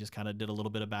back. We just kind of did a little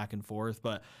bit of back and forth.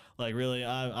 But like, really,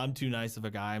 I'm too nice of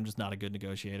a guy. I'm just not a good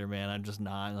negotiator, man. I'm just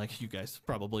not. Like, you guys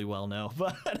probably well know.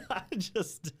 But I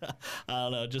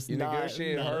don't know. Just you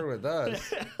negotiated hard with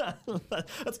us.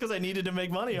 That's because I needed to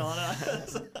make money on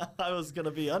it. I was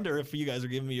gonna be under if you guys were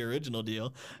giving me your original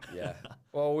deal. Yeah.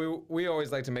 Well, we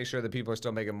always like to make sure that people are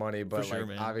still making money, but sure, like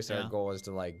man. obviously our goal is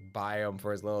to like buy them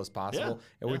for as little as possible,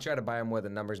 and we try to buy them where the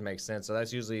numbers make sense. So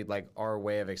that's usually like our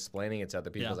way of explaining it to other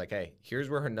people. It's like, hey, here's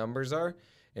where her numbers are,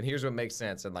 and here's what makes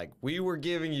sense. And like we were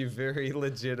giving you very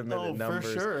legitimate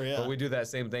numbers, for sure, yeah. But we do that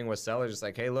same thing with sellers. It's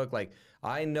like, hey, look, like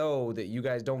I know that you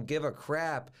guys don't give a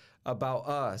crap about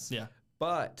us,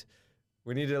 but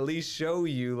we need to at least show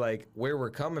you like where we're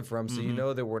coming from, so you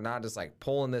know that we're not just like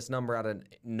pulling this number out of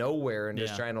nowhere and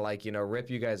just trying to like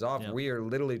rip you guys off. We are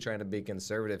literally trying to be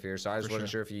conservative here. So I just wasn't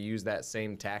sure if you use that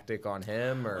same tactic on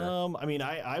him or. I mean,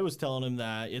 I was telling him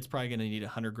that it's probably going to need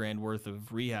 $100,000 worth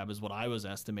of rehab is what I was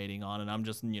estimating on, and I'm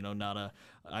just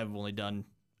I've only done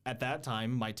at that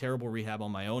time my terrible rehab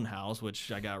on my own house,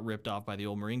 which I got ripped off by the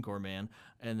old Marine Corps man,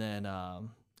 and then.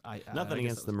 Nothing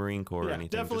against the Marine Corps or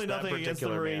anything. Definitely just nothing against the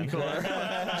Marine Corps.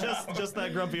 just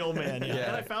that grumpy old man. Yeah.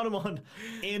 And I found him on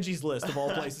Angie's List of all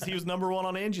places. He was number 1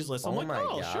 on Angie's List. I'm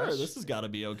sure, this has got to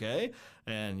be okay.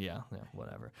 And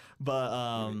whatever.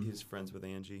 But he's friends with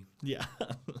Angie. Yeah.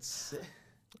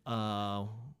 I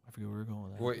forget where we were going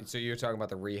with that. Wait, so you're talking about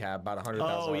the rehab, about $100,000.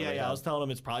 Oh yeah. I was telling him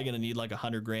it's probably going to need like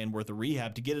 $100,000 worth of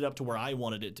rehab to get it up to where I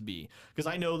wanted it to be.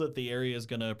 Because I know that the area is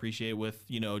going to appreciate with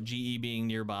GE being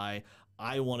nearby.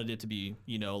 I wanted it to be,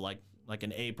 like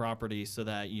an A property, so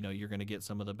that you're going to get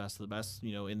some of the best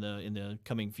in the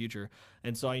coming future.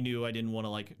 And so I knew I didn't want to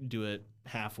like do it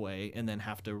halfway and then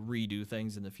have to redo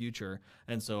things in the future.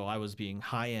 And so I was being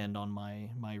high end on my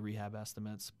rehab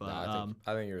estimates. But no,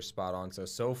 I think you're spot on.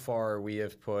 So far we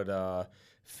have put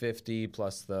 50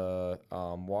 plus the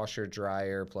washer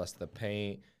dryer plus the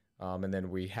paint. And then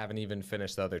we haven't even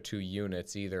finished the other 2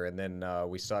 units either. And then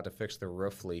we still have to fix the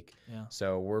roof leak. Yeah.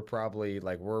 So we're probably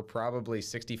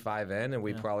 65 in, and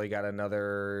we probably got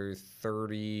another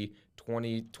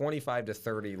 25 to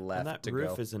 30 left and that to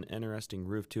roof go. is an interesting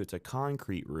roof too. It's a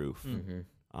concrete roof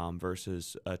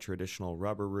versus a traditional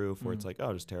rubber roof where it's like,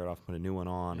 oh, just tear it off, put a new one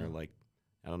on, or like,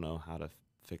 I don't know how to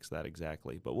fix that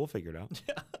exactly, but we'll figure it out.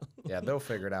 Yeah, they'll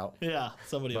figure it out. Yeah,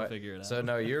 somebody will figure it out. So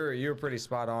no, you're pretty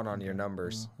spot on your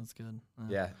numbers. That's good.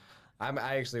 Yeah.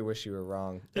 I actually wish you were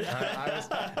wrong.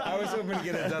 I was hoping to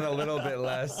get it done a little bit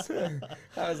less.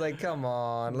 I was like, come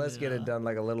on, let's get it done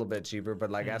like a little bit cheaper.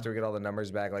 But like after we get all the numbers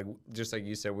back, like just like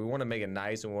you said, we want to make it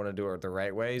nice and we want to do it the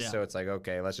right way. Yeah. So it's like,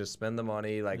 okay, let's just spend the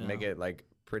money, like make it like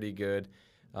pretty good.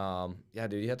 Yeah,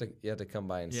 dude, you have to come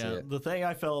by and see it. The thing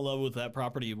I fell in love with that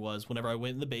property was whenever I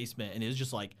went in the basement, and it was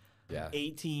just like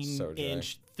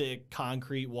 18-inch thick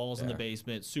concrete walls in the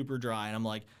basement, super dry, and I'm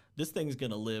like, this thing's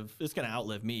gonna live. It's gonna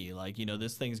outlive me. Like, you know,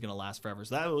 this thing's gonna last forever.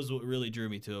 So that was what really drew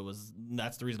me to it.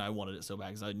 That's the reason I wanted it so bad,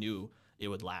 because I knew it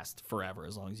would last forever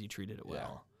as long as you treated it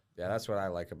well. Yeah, that's what I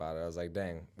like about it. I was like,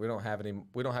 dang, we don't have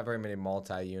very many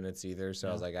multi-units either. So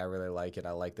I was like, I really like it.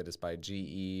 I like that it's by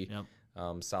GE. Yep.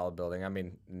 Solid building. I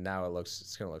mean, now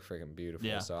it's gonna look freaking beautiful.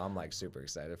 Yeah. So I'm like super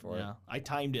excited for it. Yeah, I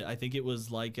timed it. I think it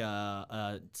was like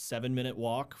a 7-minute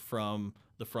walk from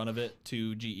the front of it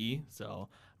to GE. So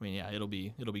I mean, yeah, it'll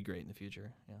be great in the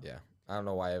future. Yeah. Yeah. I don't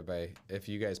know why if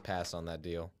you guys pass on that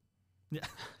deal, Yeah.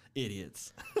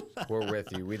 Idiots. we're with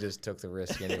you. We just took the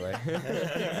risk anyway.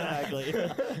 Exactly.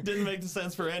 Didn't make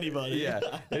sense for anybody. Yeah,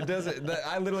 it doesn't.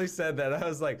 I literally said that. I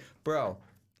was like, bro,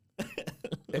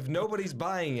 if nobody's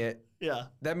buying it, Yeah.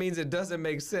 that means it doesn't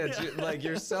make sense. Like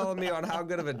you're selling me on how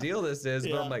good of a deal this is,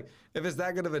 but Yeah. I'm like, if it's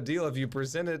that good of a deal, if you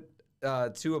present it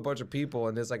to a bunch of people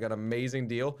and it's like an amazing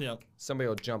deal, Yep. somebody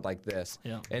will jump like this.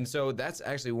 Yeah. And so that's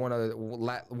actually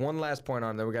one last point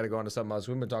on. Then we got to go on to something else.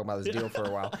 We've been talking about this deal for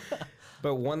a while,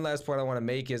 but one last point I want to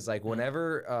make is like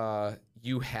whenever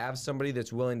you have somebody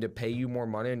that's willing to pay you more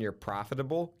money and you're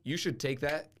profitable, you should take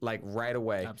that like right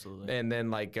away. Absolutely. And then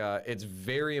like it's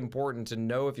very important to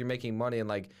know if you're making money. And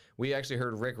like we actually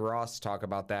heard Rick Ross talk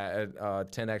about that at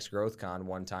 10X Growth Con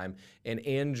one time. And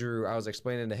Andrew, I was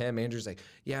explaining to him, Andrew's like,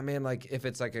 yeah, man, like if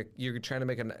it's like you're trying to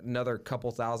make another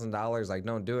couple $1,000s, like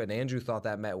don't do it. And Andrew thought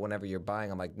that meant whenever you're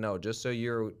buying. I'm like, no, just so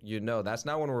you know, that's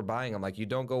not when we're buying. I'm like, you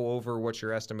don't go over what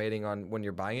you're estimating on when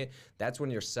you're buying it. That's when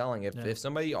you're selling. If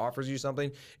somebody offers you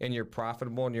something and you're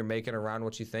profitable and you're making around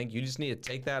what you think, you just need to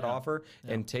take that offer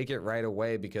and take it right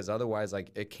away, because otherwise like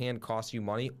it can cost you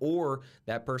money, or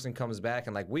that person comes back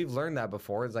and like we've learned that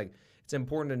before. It's like it's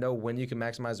important to know when you can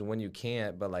maximize and when you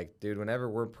can't. But like, dude, whenever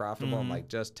we're profitable, I'm like,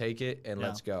 just take it and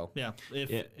let's go. Yeah.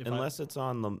 Unless it's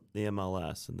on the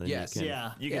MLS, and then Yes.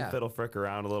 you can fiddle frick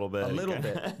around a little bit. A little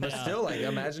bit, but still, like,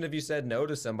 imagine if you said no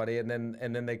to somebody and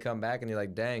then they come back and you're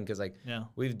like, dang, because like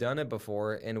we've done it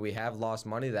before and we have lost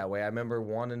money that way. I remember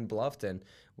one in Bluffton.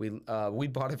 We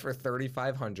bought it for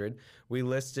 $3,500. We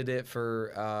listed it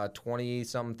for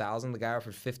 $20-something thousand. The guy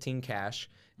offered 15 cash,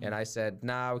 and I said,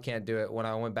 nah, we can't do it. When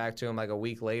I went back to him like a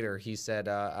week later, he said,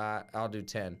 I'll do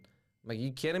 10. I'm like,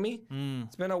 you kidding me?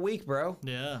 It's been a week, bro.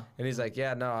 Yeah. And he's like,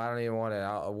 yeah, no, I don't even want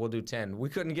it. We'll do 10. We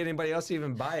couldn't get anybody else to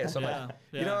even buy it. So I'm like,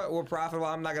 you know what? We're profitable.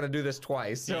 I'm not going to do this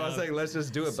twice. So I was like, let's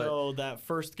just do it. So that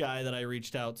first guy that I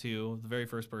reached out to, the very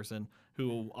first person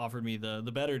who offered me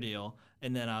the better deal,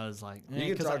 and then I was like,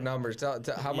 you can talk numbers. Tell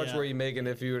how much were you making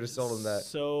if you would have sold him that?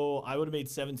 So I would have made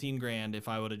 17 grand if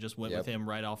I would have just went with him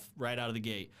right out of the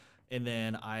gate. And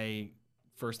then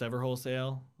first ever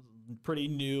wholesale, pretty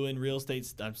new in real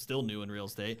estate. I'm still new in real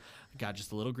estate. I got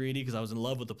just a little greedy because I was in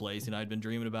love with the place. You know, I'd been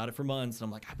dreaming about it for months. And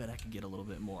I'm like, I bet I could get a little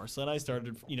bit more. So then I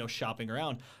started, shopping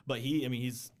around. But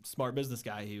he's a smart business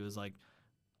guy. He was like,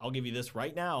 I'll give you this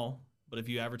right now, but if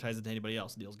you advertise it to anybody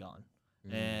else, the deal's gone.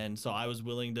 And so I was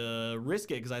willing to risk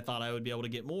it because I thought I would be able to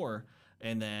get more,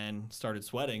 and then started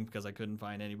sweating because I couldn't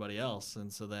find anybody else.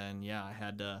 And so then, I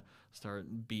had to start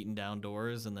beating down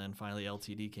doors, and then finally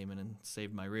LTD came in and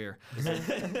saved my rear.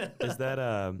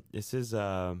 Is his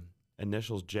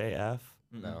initials JF?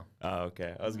 No. Oh,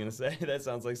 okay. I was gonna say that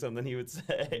sounds like something he would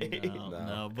say.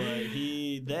 No, but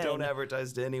he then Don't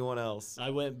advertise to anyone else. I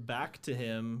went back to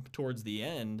him towards the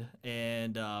end,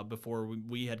 and before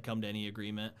we had come to any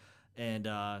agreement, and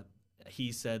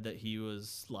he said that he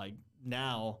was like,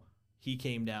 now he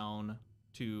came down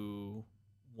to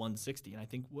 160, and I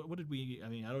think what did we? I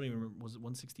mean, I don't even remember. Was it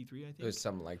 163? I think It was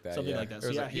something like that. something like that.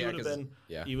 So he would have been.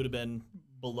 Yeah. He would have been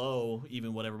below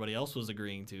even what everybody else was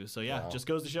agreeing to. So just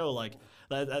goes to show like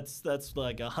that's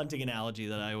like a hunting analogy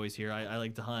that I always hear. I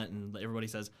like to hunt, and everybody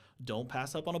says don't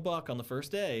pass up on a buck on the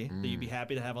first day that you'd be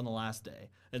happy to have on the last day.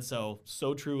 And so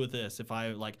true with this. If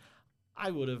I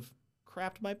would have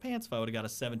crapped my pants if I would have got a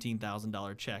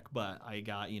 $17,000 check, but I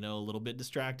got a little bit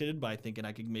distracted by thinking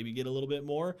I could maybe get a little bit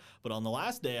more. But on the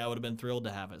last day, I would have been thrilled to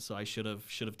have it. So I should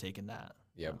have taken that.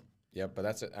 Yep. But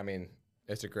that's it. I mean,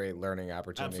 it's a great learning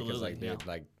opportunity because, Absolutely, like, dude,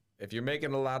 like if you're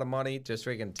making a lot of money, just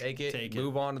freaking take it,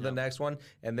 move it. on to the next one,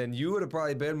 and then you would have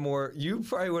probably been more. You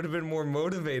probably would have been more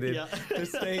motivated to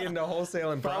stay into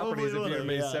wholesaling properties if you had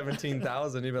made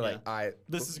 17,000. You'd be like, all right,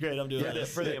 this is great. I'm doing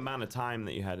this for the amount of time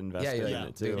that you had invested in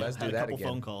it too. Dude, let's do had that a couple again.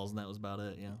 phone calls, and that was about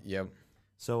it. Yeah. Yep.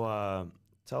 So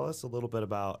tell us a little bit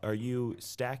about, are you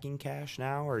stacking cash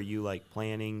now? Or are you like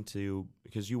planning to,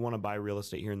 because you want to buy real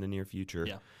estate here in the near future?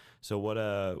 Yeah. So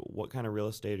what kind of real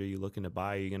estate are you looking to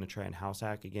buy? Are you going to try and house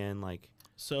hack again? Like,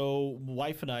 So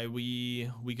wife and I, we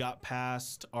got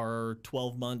past our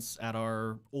 12 months at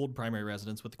our old primary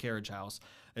residence with the carriage house.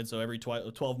 And so every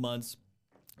 12 months,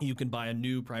 you can buy a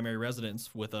new primary residence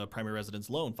with a primary residence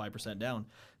loan, 5% down.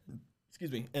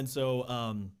 Excuse me. And so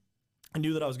I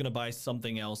knew that I was going to buy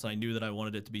something else. I knew that I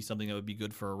wanted it to be something that would be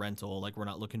good for a rental. Like, we're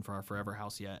not looking for our forever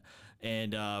house yet.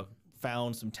 And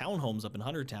found some townhomes up in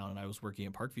Huntertown, and I was working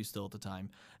at Parkview still at the time,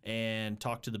 and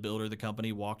talked to the builder of the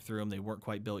company, walked through them. They weren't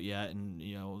quite built yet, and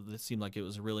it seemed like it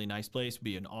was a really nice place,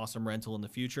 be an awesome rental in the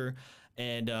future.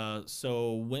 And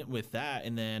so went with that,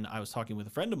 and then I was talking with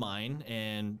a friend of mine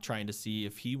and trying to see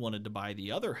if he wanted to buy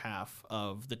the other half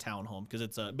of the townhome, because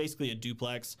it's basically a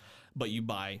duplex, but you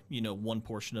buy one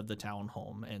portion of the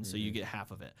townhome, and so you get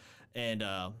half of it.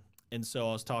 And so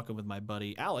I was talking with my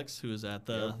buddy Alex, who is at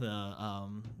the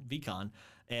VCon,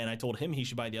 and I told him he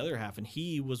should buy the other half. And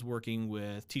he was working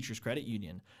with Teachers Credit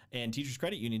Union, and Teachers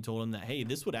Credit Union told him that, hey,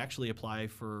 this would actually apply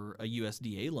for a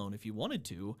USDA loan if you wanted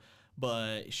to.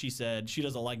 But she said she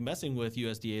doesn't like messing with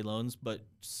USDA loans, but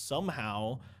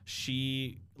somehow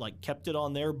she kept it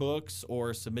on their books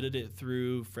or submitted it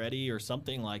through Freddie or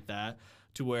something like that,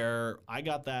 to where I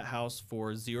got that house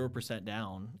for 0%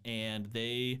 down, and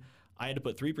I had to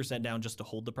put 3% down just to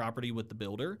hold the property with the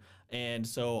builder. And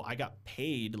so I got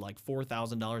paid like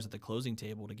 $4,000 at the closing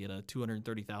table to get a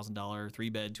 $230,000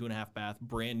 3-bed, 2.5 bath,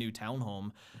 brand new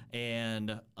townhome.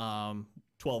 And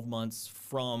 12 months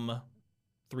from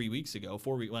 3 weeks ago,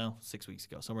 6 weeks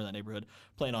ago, somewhere in that neighborhood,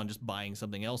 plan on just buying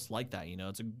something else like that.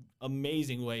 It's an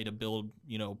amazing way to build,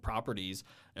 properties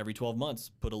every 12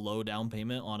 months. Put a low down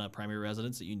payment on a primary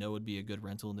residence that would be a good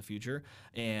rental in the future.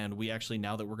 And we actually,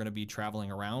 now that we're going to be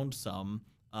traveling around some,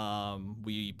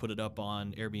 we put it up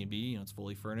on Airbnb. It's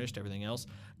fully furnished, everything else.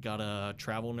 Got a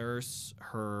travel nurse,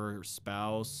 her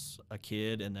spouse, a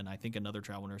kid, and then I think another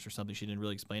travel nurse or something. She didn't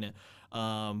really explain it.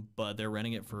 But they're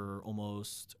renting it for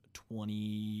almost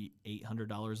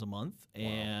 $2,800 a month. Wow.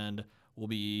 And we'll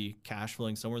be cash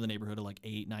flowing somewhere in the neighborhood of like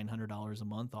 $800-900 a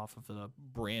month off of the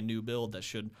brand new build that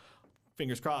should,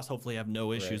 fingers crossed, hopefully have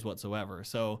no issues whatsoever.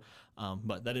 So,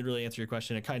 but that didn't really answer your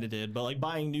question. It kind of did. But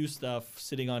buying new stuff,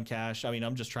 sitting on cash,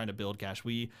 I'm just trying to build cash.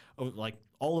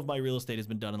 All of my real estate has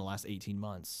been done in the last 18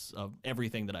 months of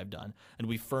everything that I've done. And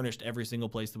we've furnished every single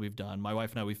place that we've done. My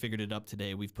wife and I, we figured it up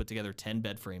today. We've put together 10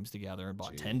 bed frames together and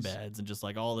bought 10 beds and just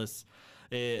all this.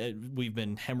 We've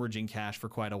been hemorrhaging cash for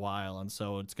quite a while. And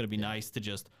so it's going to be nice to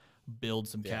just build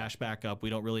some cash back up. We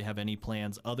don't really have any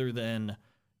plans other than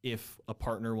if a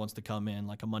partner wants to come in,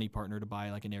 like a money partner, to buy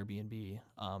an Airbnb,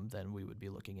 then we would be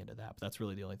looking into that. But that's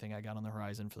really the only thing I got on the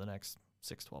horizon for the next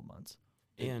 6-12 months.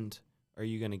 And are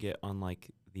you going to get on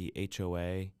the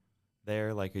HOA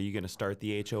there? Are you going to start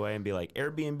the HOA and be like,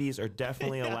 Airbnbs are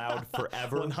definitely allowed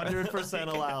forever? 100%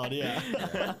 allowed, yeah.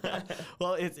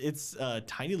 Well, it's a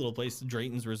tiny little place,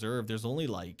 Drayton's Reserve. There's only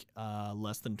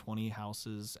less than 20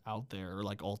 houses out there,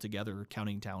 altogether,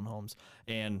 counting townhomes.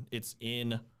 And it's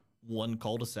in one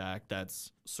cul-de-sac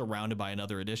that's surrounded by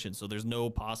another addition, so there's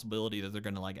no possibility that they're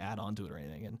going to add on to it or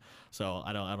anything. And so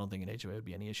I don't think an HOA would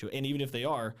be any issue. And even if they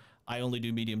are, I only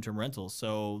do medium-term rentals,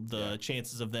 so the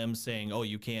chances of them saying, oh,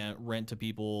 you can't rent to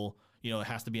people, it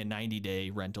has to be a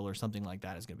 90-day rental or something like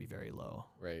that, is going to be very low.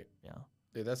 Right. Yeah.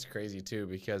 Dude, that's crazy too,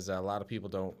 because a lot of people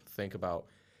don't think about,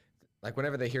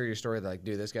 whenever they hear your story, they're like,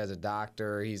 dude, this guy's a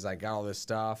doctor. He's got all this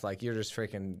stuff. You're just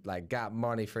freaking got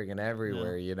money freaking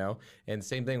everywhere, And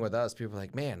same thing with us. People are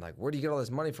like, man, where do you get all this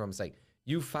money from? It's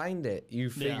you find it, you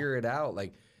figure it out.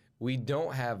 We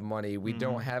don't have money. We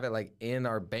don't have it in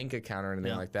our bank account or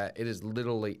anything like that. It is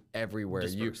literally everywhere.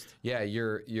 Dispersed.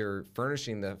 You're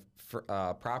furnishing the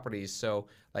properties. So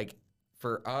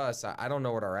for us, I don't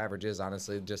know what our average is,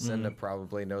 honestly. Jacinda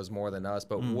probably knows more than us.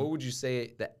 But what would you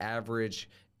say the average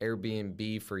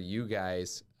Airbnb for you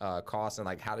guys cost,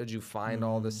 and how did you find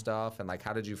all this stuff, and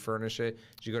how did you furnish it?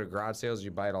 Did you go to garage sales? Did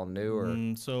you buy it all new,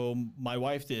 or? So my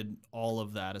wife did all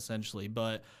of that essentially,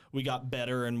 but we got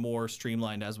better and more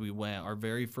streamlined as we went. Our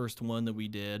very first one that we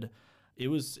did, It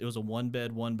was a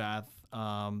 1-bed, 1-bath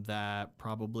that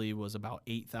probably was about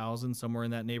 8,000, somewhere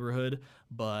in that neighborhood.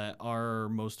 But our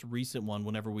most recent one,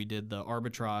 whenever we did the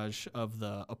arbitrage of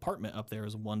the apartment up there,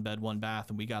 is a 1-bed, 1-bath,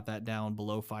 and we got that down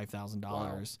below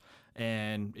 $5,000.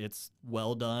 And it's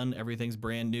well done. Everything's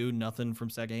brand new. Nothing from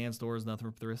secondhand stores.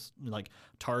 Nothing from thrift, like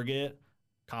Target,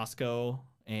 Costco,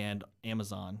 and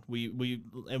Amazon. We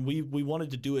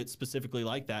wanted to do it specifically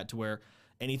like that, to where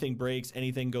anything breaks,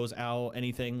 anything goes out,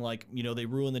 anything like, they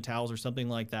ruin the towels or something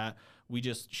like that, we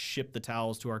just ship the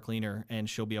towels to our cleaner and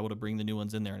she'll be able to bring the new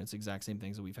ones in there, and it's the exact same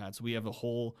things that we've had. So we have a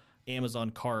whole Amazon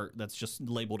cart that's just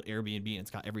labeled Airbnb, and it's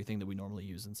got everything that we normally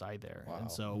use inside there. Wow.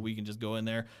 And so we can just go in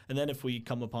there, and then if we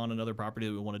come upon another property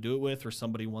that we want to do it with, or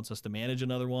somebody wants us to manage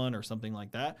another one or something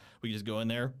like that, we just go in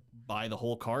there, buy the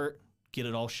whole cart, get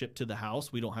it all shipped to the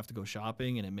house. We don't have to go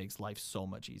shopping, and it makes life so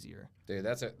much easier. Dude,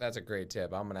 that's a great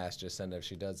tip. I'm gonna ask Jacinda if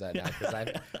she does that now, because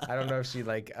I don't know if she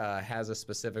has a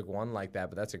specific one like that,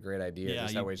 but that's a great idea. Yeah,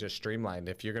 that way it's just streamlined.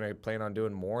 If you're gonna plan on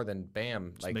doing more, then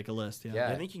bam, just make a list. Yeah.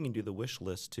 I think you can do the wish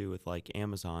list too with like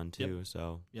Amazon too. Yep.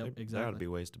 So exactly. There ought to be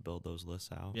ways to build those lists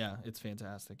out. Yeah, it's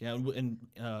fantastic. Yeah, and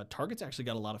Target's actually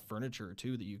got a lot of furniture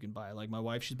too that you can buy. Like my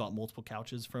wife, she's bought multiple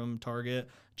couches from Target,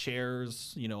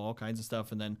 chairs, all kinds of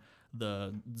stuff, and then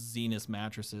the Zenith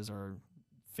mattresses are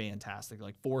fantastic,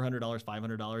 like $400,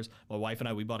 $500. My wife and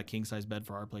I, we bought a king size bed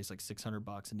for our place, like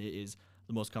 $600, and it is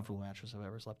the most comfortable mattress I've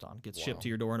ever slept on. Gets shipped to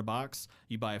your door in a box.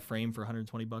 You buy a frame for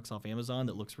 $120 off Amazon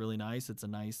that looks really nice. It's a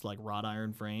nice like wrought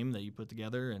iron frame that you put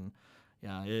together, and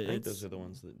yeah, I think those are the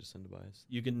ones that Jacinda buys.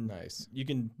 You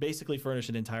can basically furnish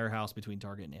an entire house between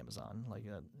Target and Amazon. Like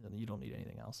you don't need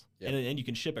anything else. Yep. And you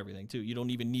can ship everything too. You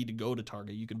don't even need to go to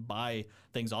Target. You can buy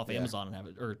things off Amazon and have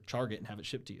it, or Target, and have it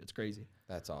shipped to you. It's crazy.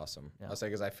 That's awesome. Yeah. I was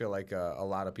like, because I feel like a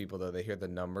lot of people, though, they hear the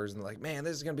numbers and they're like, man,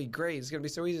 this is gonna be great. It's gonna be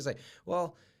so easy. It's like,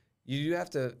 well, you have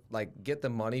to like get the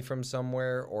money from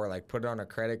somewhere, or like put it on a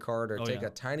credit card, or take a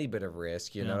tiny bit of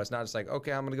risk. You know, it's not just like,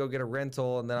 okay, I'm gonna go get a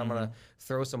rental and then I'm gonna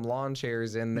throw some lawn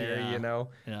chairs in there.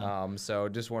 So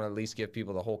just want to at least give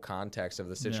people the whole context of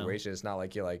the situation. It's not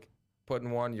like you're like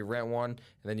putting one, you rent one, and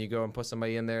then you go and put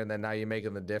somebody in there, and then now you're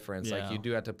making the difference. Like you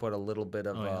do have to put a little bit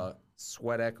of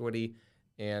sweat equity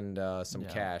and some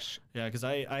cash. Yeah, because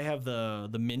I have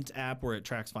the Mint app where it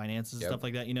tracks finances and stuff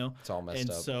like that, It's all messed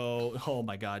up. And so, oh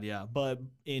my God, yeah. But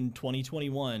in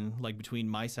 2021, like between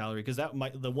my salary, because the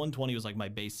 120 was like my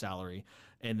base salary,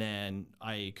 and then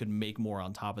I could make more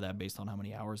on top of that based on how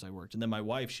many hours I worked. And then my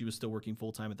wife, she was still working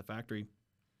full time at the factory,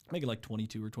 making like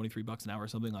 22 or 23 bucks an hour,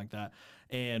 something like that.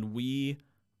 And we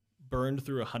burned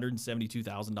through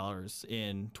 $172,000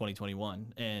 in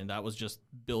 2021, and that was just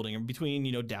building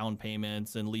between down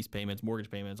payments and lease payments,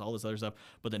 mortgage payments, all this other stuff,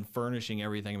 but then furnishing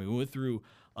everything. I mean, we went through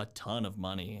a ton of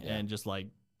money, and just like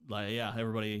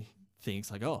everybody thinks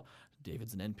like, oh,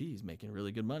 David's an NP, he's making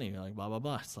really good money, like blah blah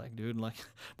blah. It's like, dude, like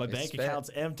my bank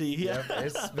account's empty. Yeah,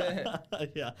 it's spent.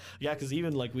 yeah, because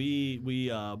even like we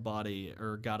got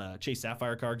a Chase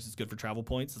Sapphire card because it's good for travel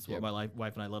points. That's what my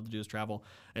wife and I love to do, is travel.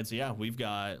 And so we've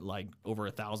got like over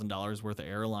 $1,000 worth of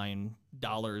airline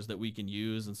dollars that we can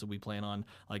use, and so we plan on,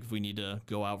 like, if we need to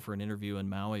go out for an interview in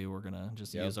Maui, we're gonna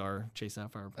just use our Chase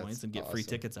Sapphire points and get free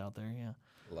tickets out there. Yeah,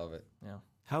 love it. Yeah.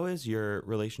 How is your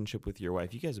relationship with your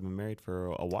wife? You guys have been married for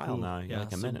a while now. You're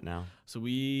like a minute now. So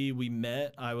we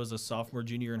met. I was a sophomore,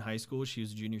 junior in high school. She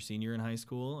was a junior, senior in high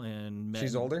school, and met.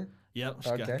 She's older? Yep,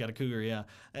 she's got a cougar. Yeah,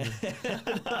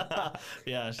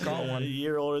 yeah, she's a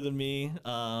year older than me.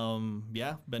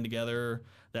 Been together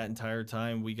that entire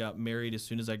time. We got married as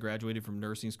soon as I graduated from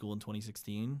nursing school in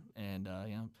 2016, and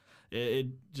it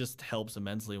just helps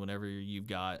immensely whenever you've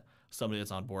got somebody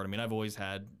that's on board. I mean, I've always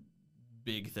had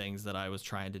big things that I was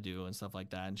trying to do and stuff like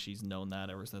that, and she's known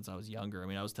that ever since I was younger. I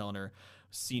mean, I was telling her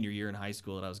senior year in high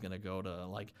school that I was going to go to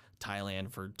like Thailand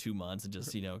for 2 months and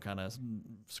just kind of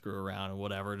screw around and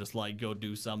whatever, just like go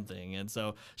do something. And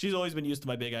so she's always been used to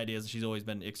my big ideas. She's always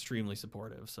been extremely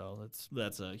supportive, so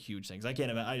that's a huge thing. 'Cause I can't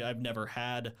imagine, I've never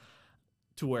had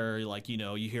to where, like,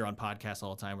 you hear on podcasts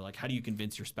all the time, we're like, how do you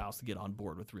convince your spouse to get on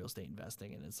board with real estate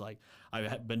investing? And it's like,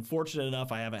 I've been fortunate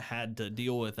enough, I haven't had to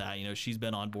deal with that. She's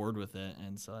been on board with it,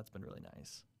 and so that's been really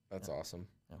nice. That's awesome.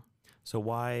 Yeah. So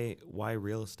why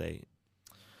real estate?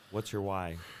 What's your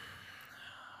why?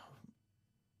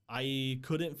 I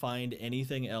couldn't find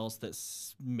anything else that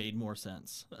made more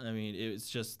sense. I mean,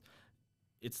 it's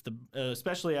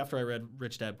especially after I read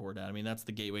Rich Dad Poor Dad. I mean, that's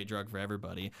the gateway drug for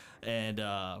everybody. And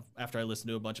after I listened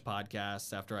to a bunch of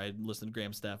podcasts, after I listened to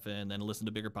Graham Stephan, then listened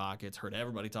to Bigger Pockets, heard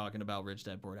everybody talking about Rich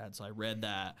Dad Poor Dad. So I read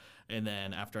that, and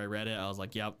then after I read it, I was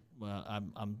like, yep,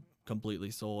 I'm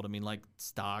completely sold. I mean, like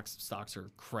stocks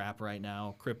are crap right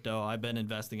now. Crypto, I've been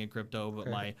investing in crypto, but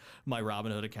my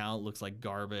Robinhood account looks like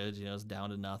garbage. You know, it's down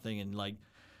to nothing. And like,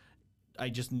 I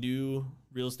just knew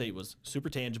real estate was super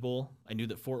tangible. I knew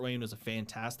that Fort Wayne was a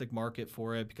fantastic market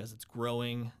for it because it's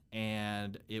growing,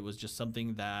 and it was just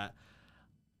something that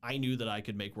I knew that I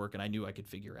could make work, and I knew I could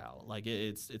figure out. Like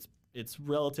it's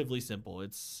relatively simple.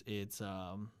 It's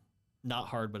not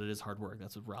hard, but it is hard work.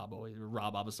 That's what Rob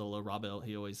Abasolo,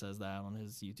 he always says that on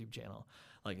his YouTube channel.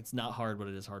 Like, it's not hard, but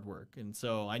it is hard work. And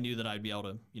so I knew that I'd be able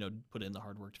to, put in the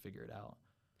hard work to figure it out.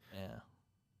 Yeah.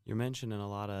 You're mentioning a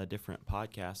lot of different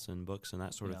podcasts and books and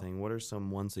that sort of thing. What are some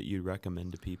ones that you'd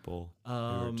recommend to people who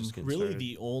are just getting really started?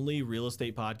 The only real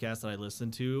estate podcast that I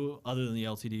listen to, other than the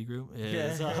LTD group,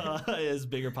 is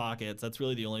Bigger Pockets. That's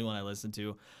really the only one I listen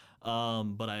to.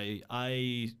 But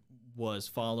I was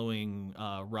following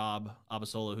Rob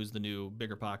Abasolo, who's the new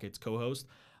Bigger Pockets co-host.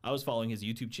 I was following his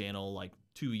YouTube channel like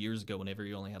 2 years ago whenever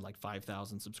he only had like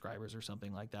 5,000 subscribers or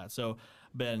something like that. So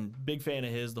been big fan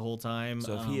of his the whole time.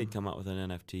 So if he had come out with an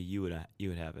NFT, you would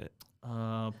have it.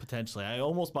 Potentially. I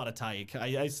almost bought a Tyke.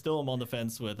 I still am on the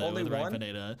fence with it. Only with one? Ryan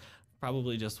Pineda.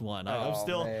 Probably just one.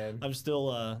 Man. I'm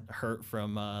still hurt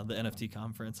from the NFT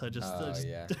conference. I just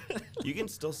Yeah. You can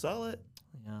still sell it.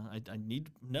 Yeah,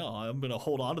 I'm going to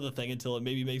hold on to the thing until it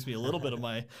maybe makes me a little bit of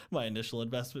my initial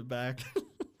investment back.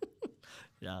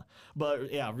 Yeah.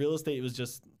 But yeah, real estate was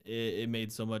just, it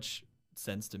made so much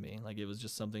sense to me. Like, it was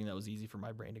just something that was easy for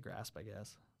my brain to grasp, I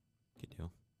guess. Good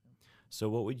deal. So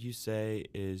what would you say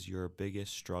is your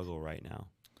biggest struggle right now?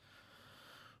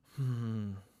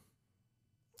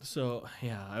 So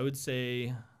yeah, I would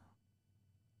say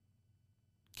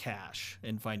cash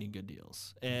and finding good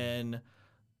deals. And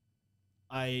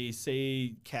I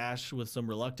say cash with some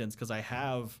reluctance because I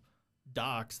have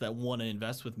docs that want to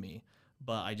invest with me,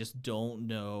 but I just don't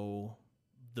know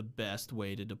the best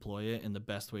way to deploy it and the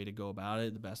best way to go about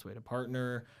it, the best way to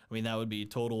partner. I mean, that would be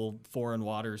total foreign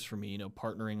waters for me,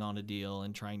 partnering on a deal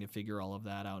and trying to figure all of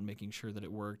that out and making sure that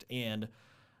it worked. And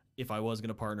if I was going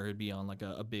to partner, it'd be on like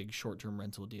a big short-term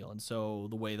rental deal. And so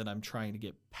the way that I'm trying to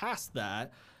get past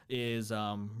that is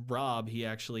Rob, he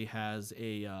actually has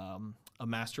a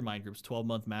mastermind group,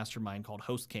 12-month mastermind called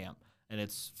Host Camp. And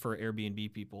it's for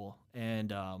Airbnb people.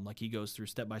 And like, he goes through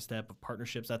step-by-step of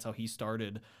partnerships. That's how he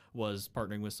started, was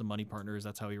partnering with some money partners.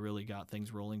 That's how he really got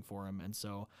things rolling for him. And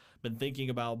so been thinking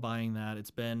about buying that.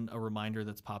 It's been a reminder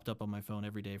that's popped up on my phone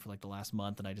every day for like the last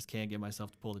month. And I just can't get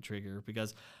myself to pull the trigger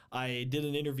because I did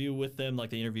an interview with them,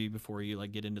 like the interview before you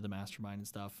like get into the mastermind and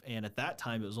stuff. And at that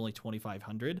time it was only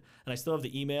 $2,500. And I still have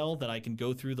the email that I can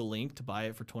go through the link to buy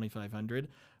it for $2,500.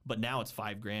 But now it's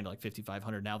 $5,000, like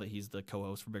 $5,500. Now that he's the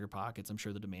co-host for Bigger Pockets, I'm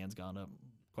sure the demand's gone up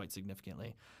quite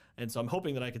significantly. And so I'm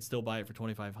hoping that I could still buy it for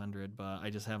 $2,500, but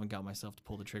I just haven't got myself to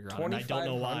pull the trigger on it. And I don't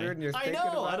know why. I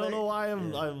know. I don't know why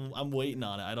I'm waiting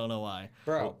on it. I don't know why.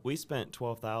 Bro, Well, we spent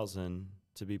 $12,000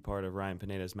 to be part of Ryan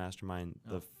Pineda's mastermind.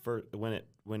 The first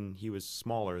when he was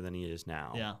smaller than he is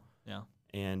now. Yeah.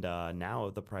 And now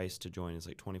the price to join is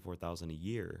like $24,000 a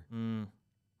year.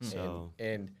 So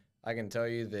and I can tell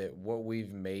you that what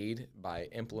we've made by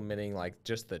implementing like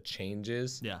just the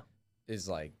changes is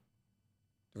like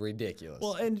ridiculous.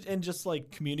 Well, and just like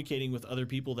communicating with other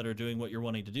people that are doing what you're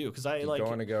wanting to do. Because I like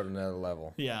going to go to another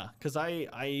level. Yeah, because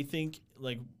I think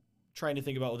like trying to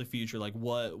think about the future, like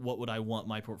what would I want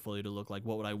my portfolio to look like?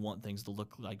 What would I want things to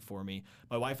look like for me?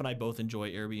 My wife and I both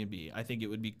enjoy Airbnb. I think it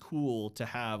would be cool to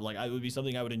have it would be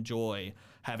something I would enjoy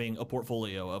having a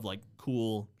portfolio of like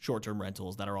cool short-term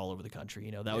rentals that are all over the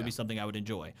country. That would be something I would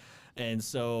enjoy. And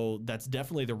so that's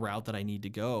definitely the route that I need to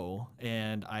go.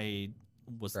 And I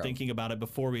was thinking about it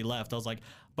before we left. I was like,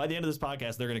 by the end of this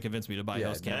podcast, they're going to convince me to buy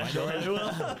Host Camp. I know they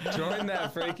will. Join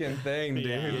that freaking thing, dude.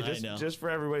 Yeah, just for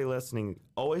everybody listening,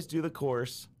 always do the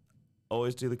course,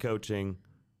 always do the coaching,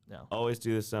 always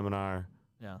do the seminar,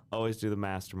 always do the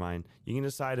mastermind. You can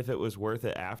decide if it was worth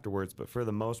it afterwards, but for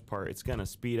the most part, it's going to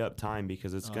speed up time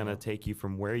because it's going to take you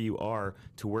from where you are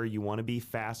to where you want to be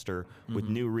faster with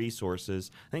new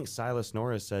resources. I think Silas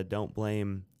Norris said, don't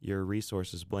blame your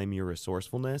resources, blame your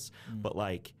resourcefulness. But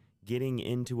like, getting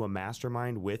into a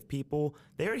mastermind with people,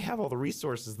 they already have all the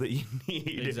resources that you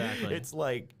need. Exactly. It's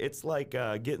like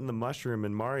getting the mushroom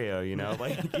in Mario,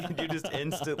 like you just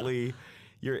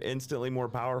you're instantly more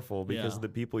powerful because of the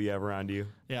people you have around you.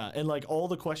 Yeah, and like all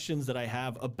the questions that I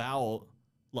have about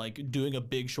like doing a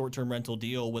big short-term rental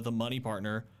deal with a money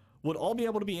partner would all be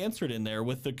able to be answered in there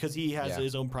because he has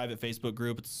his own private Facebook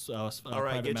group. It's all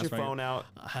right, get your phone out,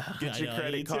 get your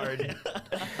credit card.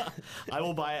 I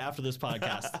will buy it after this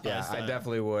podcast. Yeah, I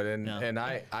definitely would. And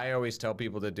I always tell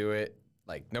people to do it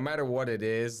like no matter what it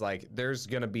is, like there's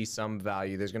gonna be some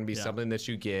value. There's gonna be something that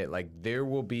you get. Like there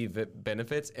will be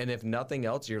benefits, and if nothing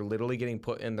else, you're literally getting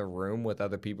put in the room with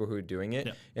other people who are doing it.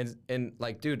 Yeah. And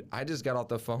like, dude, I just got off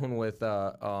the phone with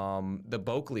the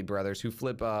Boakley brothers who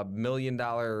flip $1 million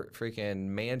freaking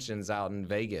mansions out in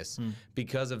Vegas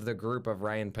because of the group of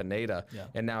Ryan Pineda. Yeah.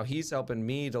 And now he's helping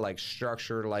me to like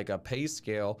structure like a pay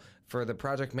scale for the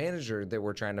project manager that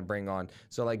we're trying to bring on.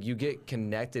 So like you get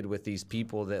connected with these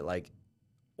people that like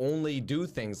only do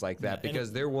things like that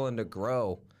because they're willing to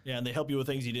grow. Yeah, and they help you with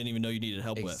things you didn't even know you needed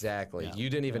help with. Exactly. Yeah.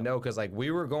 You didn't even know because like we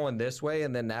were going this way,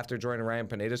 and then after joining Ryan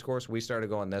Pineda's course, we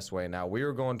started going this way. Now we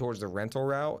were going towards the rental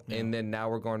route, and then now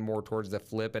we're going more towards the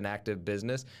flip and active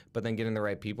business, but then getting the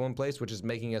right people in place, which is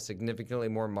making us significantly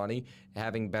more money,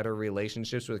 having better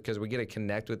relationships with, because we get to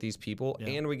connect with these people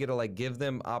and we get to like give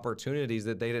them opportunities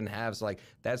that they didn't have. So like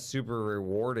that's super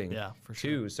rewarding for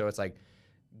too. So it's like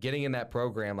getting in that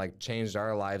program like changed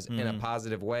our lives in a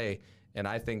positive way. And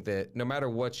I think that no matter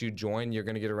what you join, you're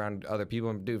going to get around other people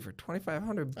and do for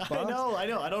 $2,500. I know.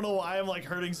 I don't know why I'm like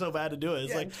hurting so bad to do it.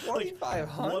 It's like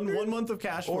 $2,500. one month of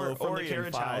cash flow from the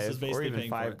carriage house is basically or even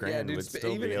paying $5 for it. grand would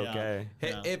still be okay.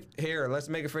 Here, let's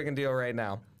make a freaking deal right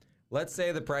now. Let's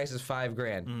say the price is $5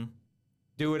 grand.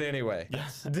 Do it anyway.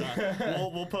 Yes.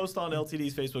 We'll post on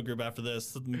LTD's Facebook group after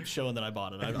this showing that I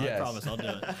bought it. I promise I'll do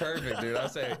it. Perfect, dude. I'll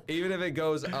say even if it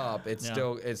goes up, it's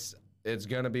still it's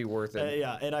gonna be worth it.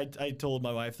 And I told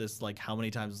my wife this like how many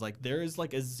times. It's like there is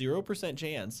like a 0%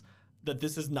 chance that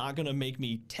this is not gonna make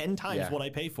me 10 times what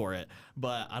I pay for it.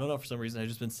 But I don't know, for some reason I've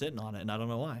just been sitting on it and I don't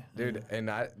know why. Dude,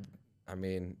 and I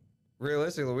mean,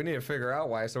 realistically, we need to figure out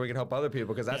why so we can help other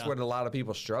people, because that's what a lot of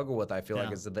people struggle with. I feel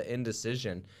like is the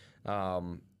indecision,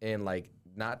 and like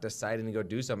not deciding to go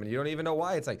do something. You don't even know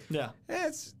why. It's like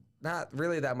it's not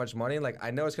really that much money. Like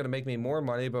I know it's gonna make me more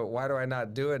money, but why do I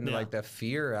not do it? And like the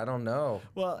fear, I don't know.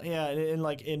 Well, and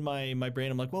like in my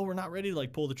brain, I'm like, well, we're not ready to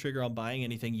like pull the trigger on buying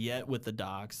anything yet with the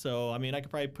doc. So I mean, I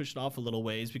could probably push it off a little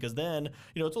ways, because then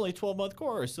it's only a 12-month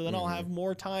course, so then I'll have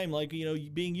more time, like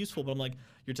being useful. But I'm like,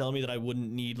 you're telling me that I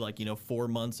wouldn't need like 4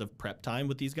 months of prep time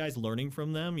with these guys, learning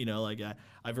from them. Like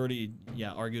I've already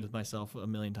argued with myself a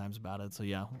million times about it. So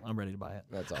yeah, I'm ready to buy it.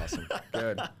 That's awesome.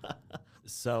 Good.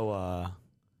 So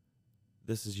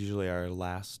this is usually our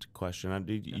last question.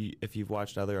 If you've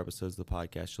watched other episodes of the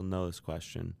podcast, you'll know this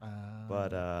question.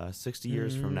 But 60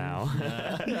 years from now,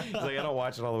 he's like, I don't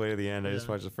watch it all the way to the end. I just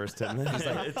watch the first 10 minutes.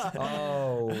 He's like,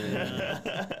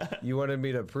 you wanted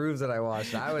me to prove that I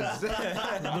watched. I was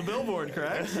the billboard,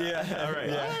 correct? Yeah. All right.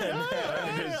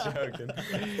 I'm just joking.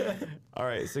 All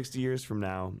right. 60 years from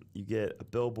now, you get a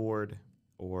billboard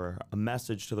or a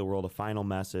message to the world, a final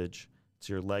message. It's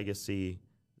your legacy.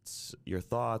 It's your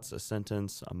thoughts, a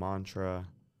sentence, a mantra,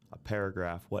 a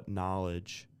paragraph. What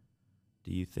knowledge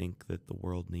do you think that the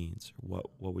world needs? What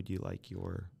would you like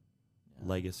your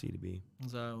legacy to be?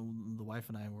 So the wife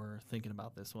and I were thinking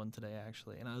about this one today,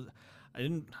 actually, and I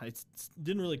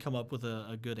didn't really come up with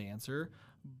a good answer,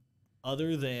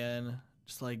 other than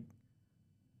just like,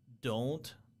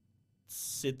 don't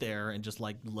sit there and just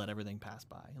like let everything pass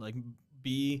by. Like,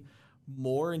 be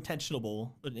more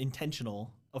intentional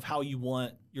of how you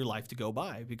want your life to go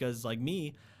by. Because like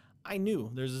me, I knew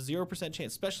there's a 0%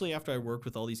 chance, especially after I worked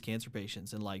with all these cancer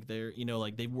patients, and like they're,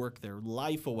 like they work their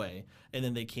life away, and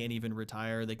then they can't even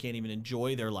retire. They can't even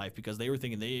enjoy their life because they were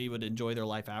thinking they would enjoy their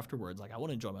life afterwards. Like, I want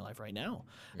to enjoy my life right now.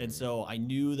 And so I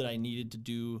knew that I needed to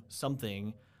do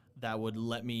something that would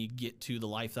let me get to the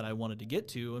life that I wanted to get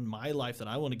to. And my life that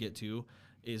I want to get to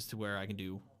is to where I can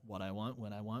do what I want,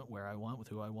 when I want, where I want, with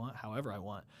who I want, however I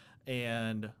want.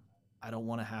 And I don't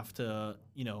want to have to,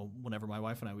 whenever my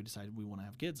wife and I, we decided we want to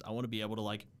have kids, I want to be able to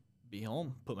like be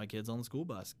home, put my kids on the school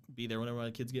bus, be there whenever my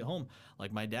kids get home.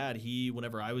 Like my dad,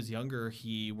 whenever I was younger,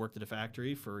 he worked at a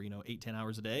factory for, 8-10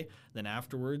 hours a day. Then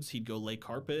afterwards, he'd go lay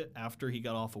carpet after he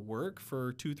got off of work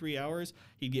for 2-3 hours.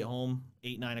 He'd get home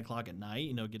 8-9 o'clock at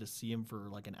night, get to see him for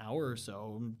like an hour or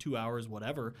so, 2 hours,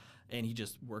 whatever. And he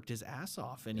just worked his ass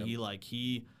off. And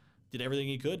he did everything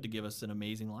he could to give us an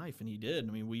amazing life, and he did.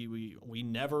 I mean, we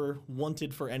never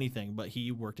wanted for anything, but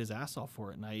he worked his ass off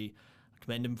for it, and I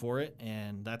commend him for it.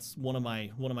 And that's one of my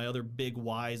other big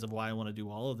whys of why I want to do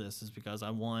all of this, is because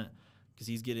because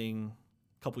he's getting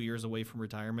a couple years away from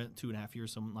retirement, 2.5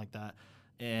 years, something like that.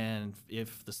 And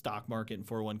if the stock market and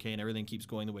 401k and everything keeps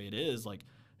going the way it is, like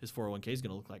his 401k is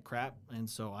going to look like crap. And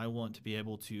so I want to be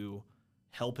able to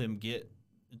help him get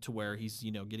to where he's,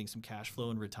 getting some cash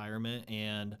flow in retirement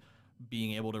and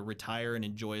being able to retire and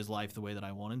enjoy his life the way that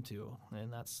I want him to.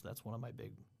 And that's one of my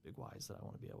big whys that I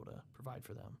want to be able to provide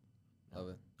for them. Love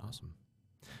it. Awesome.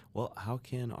 Well, how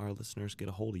can our listeners get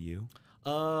a hold of you?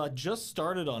 Just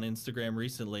started on Instagram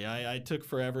recently. I took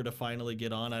forever to finally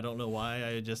get on. I don't know why.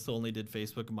 I just only did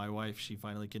Facebook. And my wife, she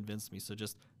finally convinced me. So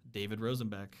just David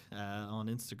Rosenbeck on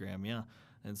Instagram, yeah.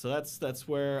 And so that's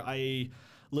where I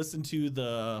listened to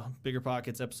the Bigger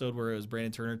Pockets episode where it was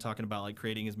Brandon Turner talking about like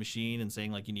creating his machine and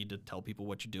saying like you need to tell people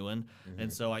what you're doing.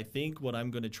 And so I think what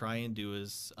I'm going to try and do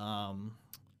is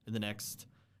in the next,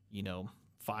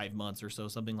 5 months or so,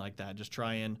 something like that, just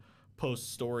try and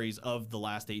post stories of the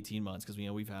last 18 months because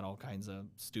we've had all kinds of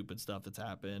stupid stuff that's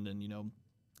happened and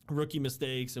rookie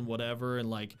mistakes and whatever, and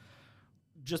like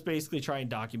just basically try and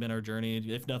document our journey.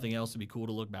 If nothing else, it'd be cool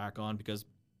to look back on because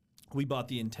we bought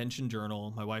the Intention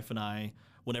Journal, my wife and I,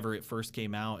 whenever it first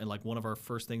came out, and like one of our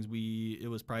first things it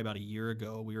was probably about a year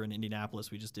ago. We were in Indianapolis.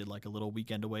 We just did like a little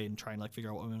weekend away and trying to like figure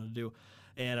out what we wanted to do.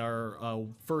 And our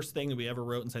first thing that we ever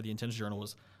wrote inside the Intention Journal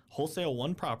was wholesale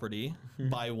one property,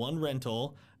 buy one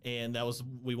rental, and that was,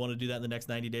 we want to do that in the next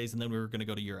 90 days, and then we were going to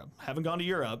go to Europe. Haven't gone to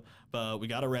Europe, but we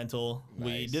got a rental. Nice.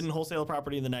 We didn't wholesale a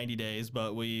property in the 90 days,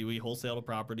 but we wholesaled a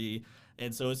property,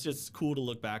 and so it's just cool to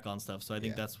look back on stuff. So I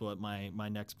think that's what my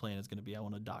next plan is going to be. I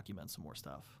want to document some more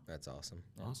stuff. That's awesome.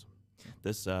 Awesome.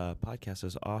 This podcast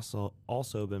has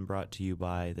also been brought to you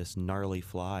by this gnarly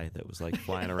fly that was like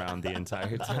flying around the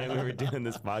entire time we were doing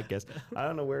this podcast. I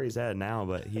don't know where he's at now,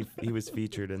 but he was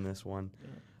featured in this one.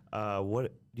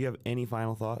 What do you have any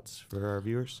final thoughts for our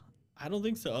viewers? I don't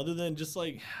think so, other than just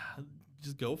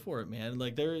go for it, man.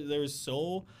 Like there's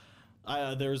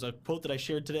a quote that I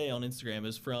shared today on Instagram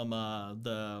is from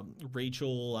the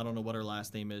Rachel, I don't know what her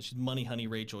last name is. She's Money Honey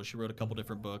Rachel. She wrote a couple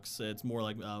different books. It's more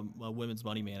like women's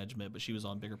money management, but she was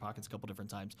on Bigger Pockets a couple different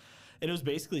times. And it was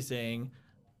basically saying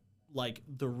like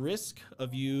the risk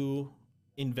of you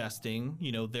investing,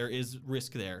 there is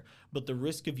risk there, but the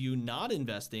risk of you not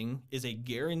investing is a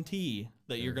guarantee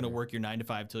that you're going to work your 9 to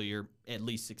 5 till you're at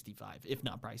least 65, if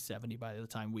not probably 70 by the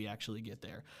time we actually get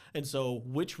there. And so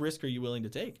which risk are you willing to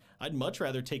take? I'd much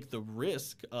rather take the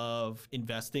risk of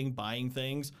investing, buying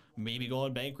things, maybe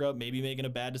going bankrupt, maybe making a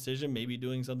bad decision, maybe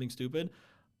doing something stupid,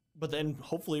 but then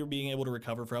hopefully being able to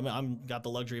recover from it. I'm got the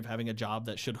luxury of having a job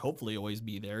that should hopefully always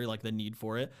be there, like the need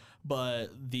for it. But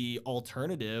the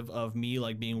alternative of me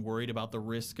like being worried about the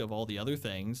risk of all the other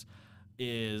things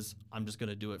is I'm just going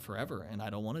to do it forever. And I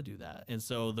don't want to do that. And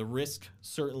so the risk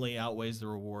certainly outweighs the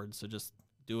reward. So just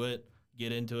do it,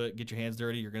 get into it, get your hands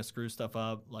dirty. You're going to screw stuff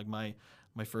up. Like my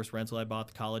first rental I bought,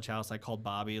 the college house, I called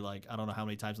Bobby, like, I don't know how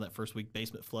many times in that first week,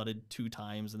 basement flooded 2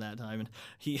 times in that time. And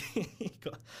he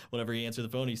whenever he answered the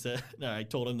phone, he said, I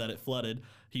told him that it flooded.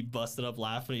 He busted up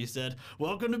laughing. He said,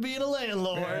 welcome to being a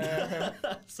landlord.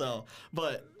 So,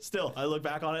 but still, I look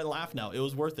back on it and laugh now. It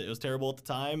was worth it. It was terrible at the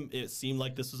time. It seemed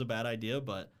like this was a bad idea,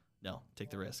 but no, take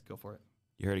the risk. Go for it.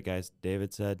 You heard it, guys.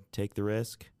 David said, take the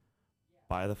risk.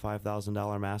 Buy the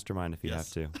 $5,000 mastermind if you have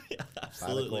to.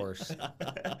 Absolutely. Buy the course.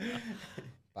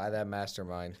 Buy that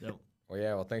mastermind. Yep.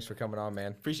 Well, thanks for coming on,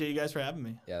 man. Appreciate you guys for having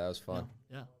me. Yeah, that was fun.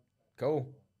 Yeah. Cool.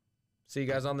 See you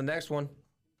guys on the next one.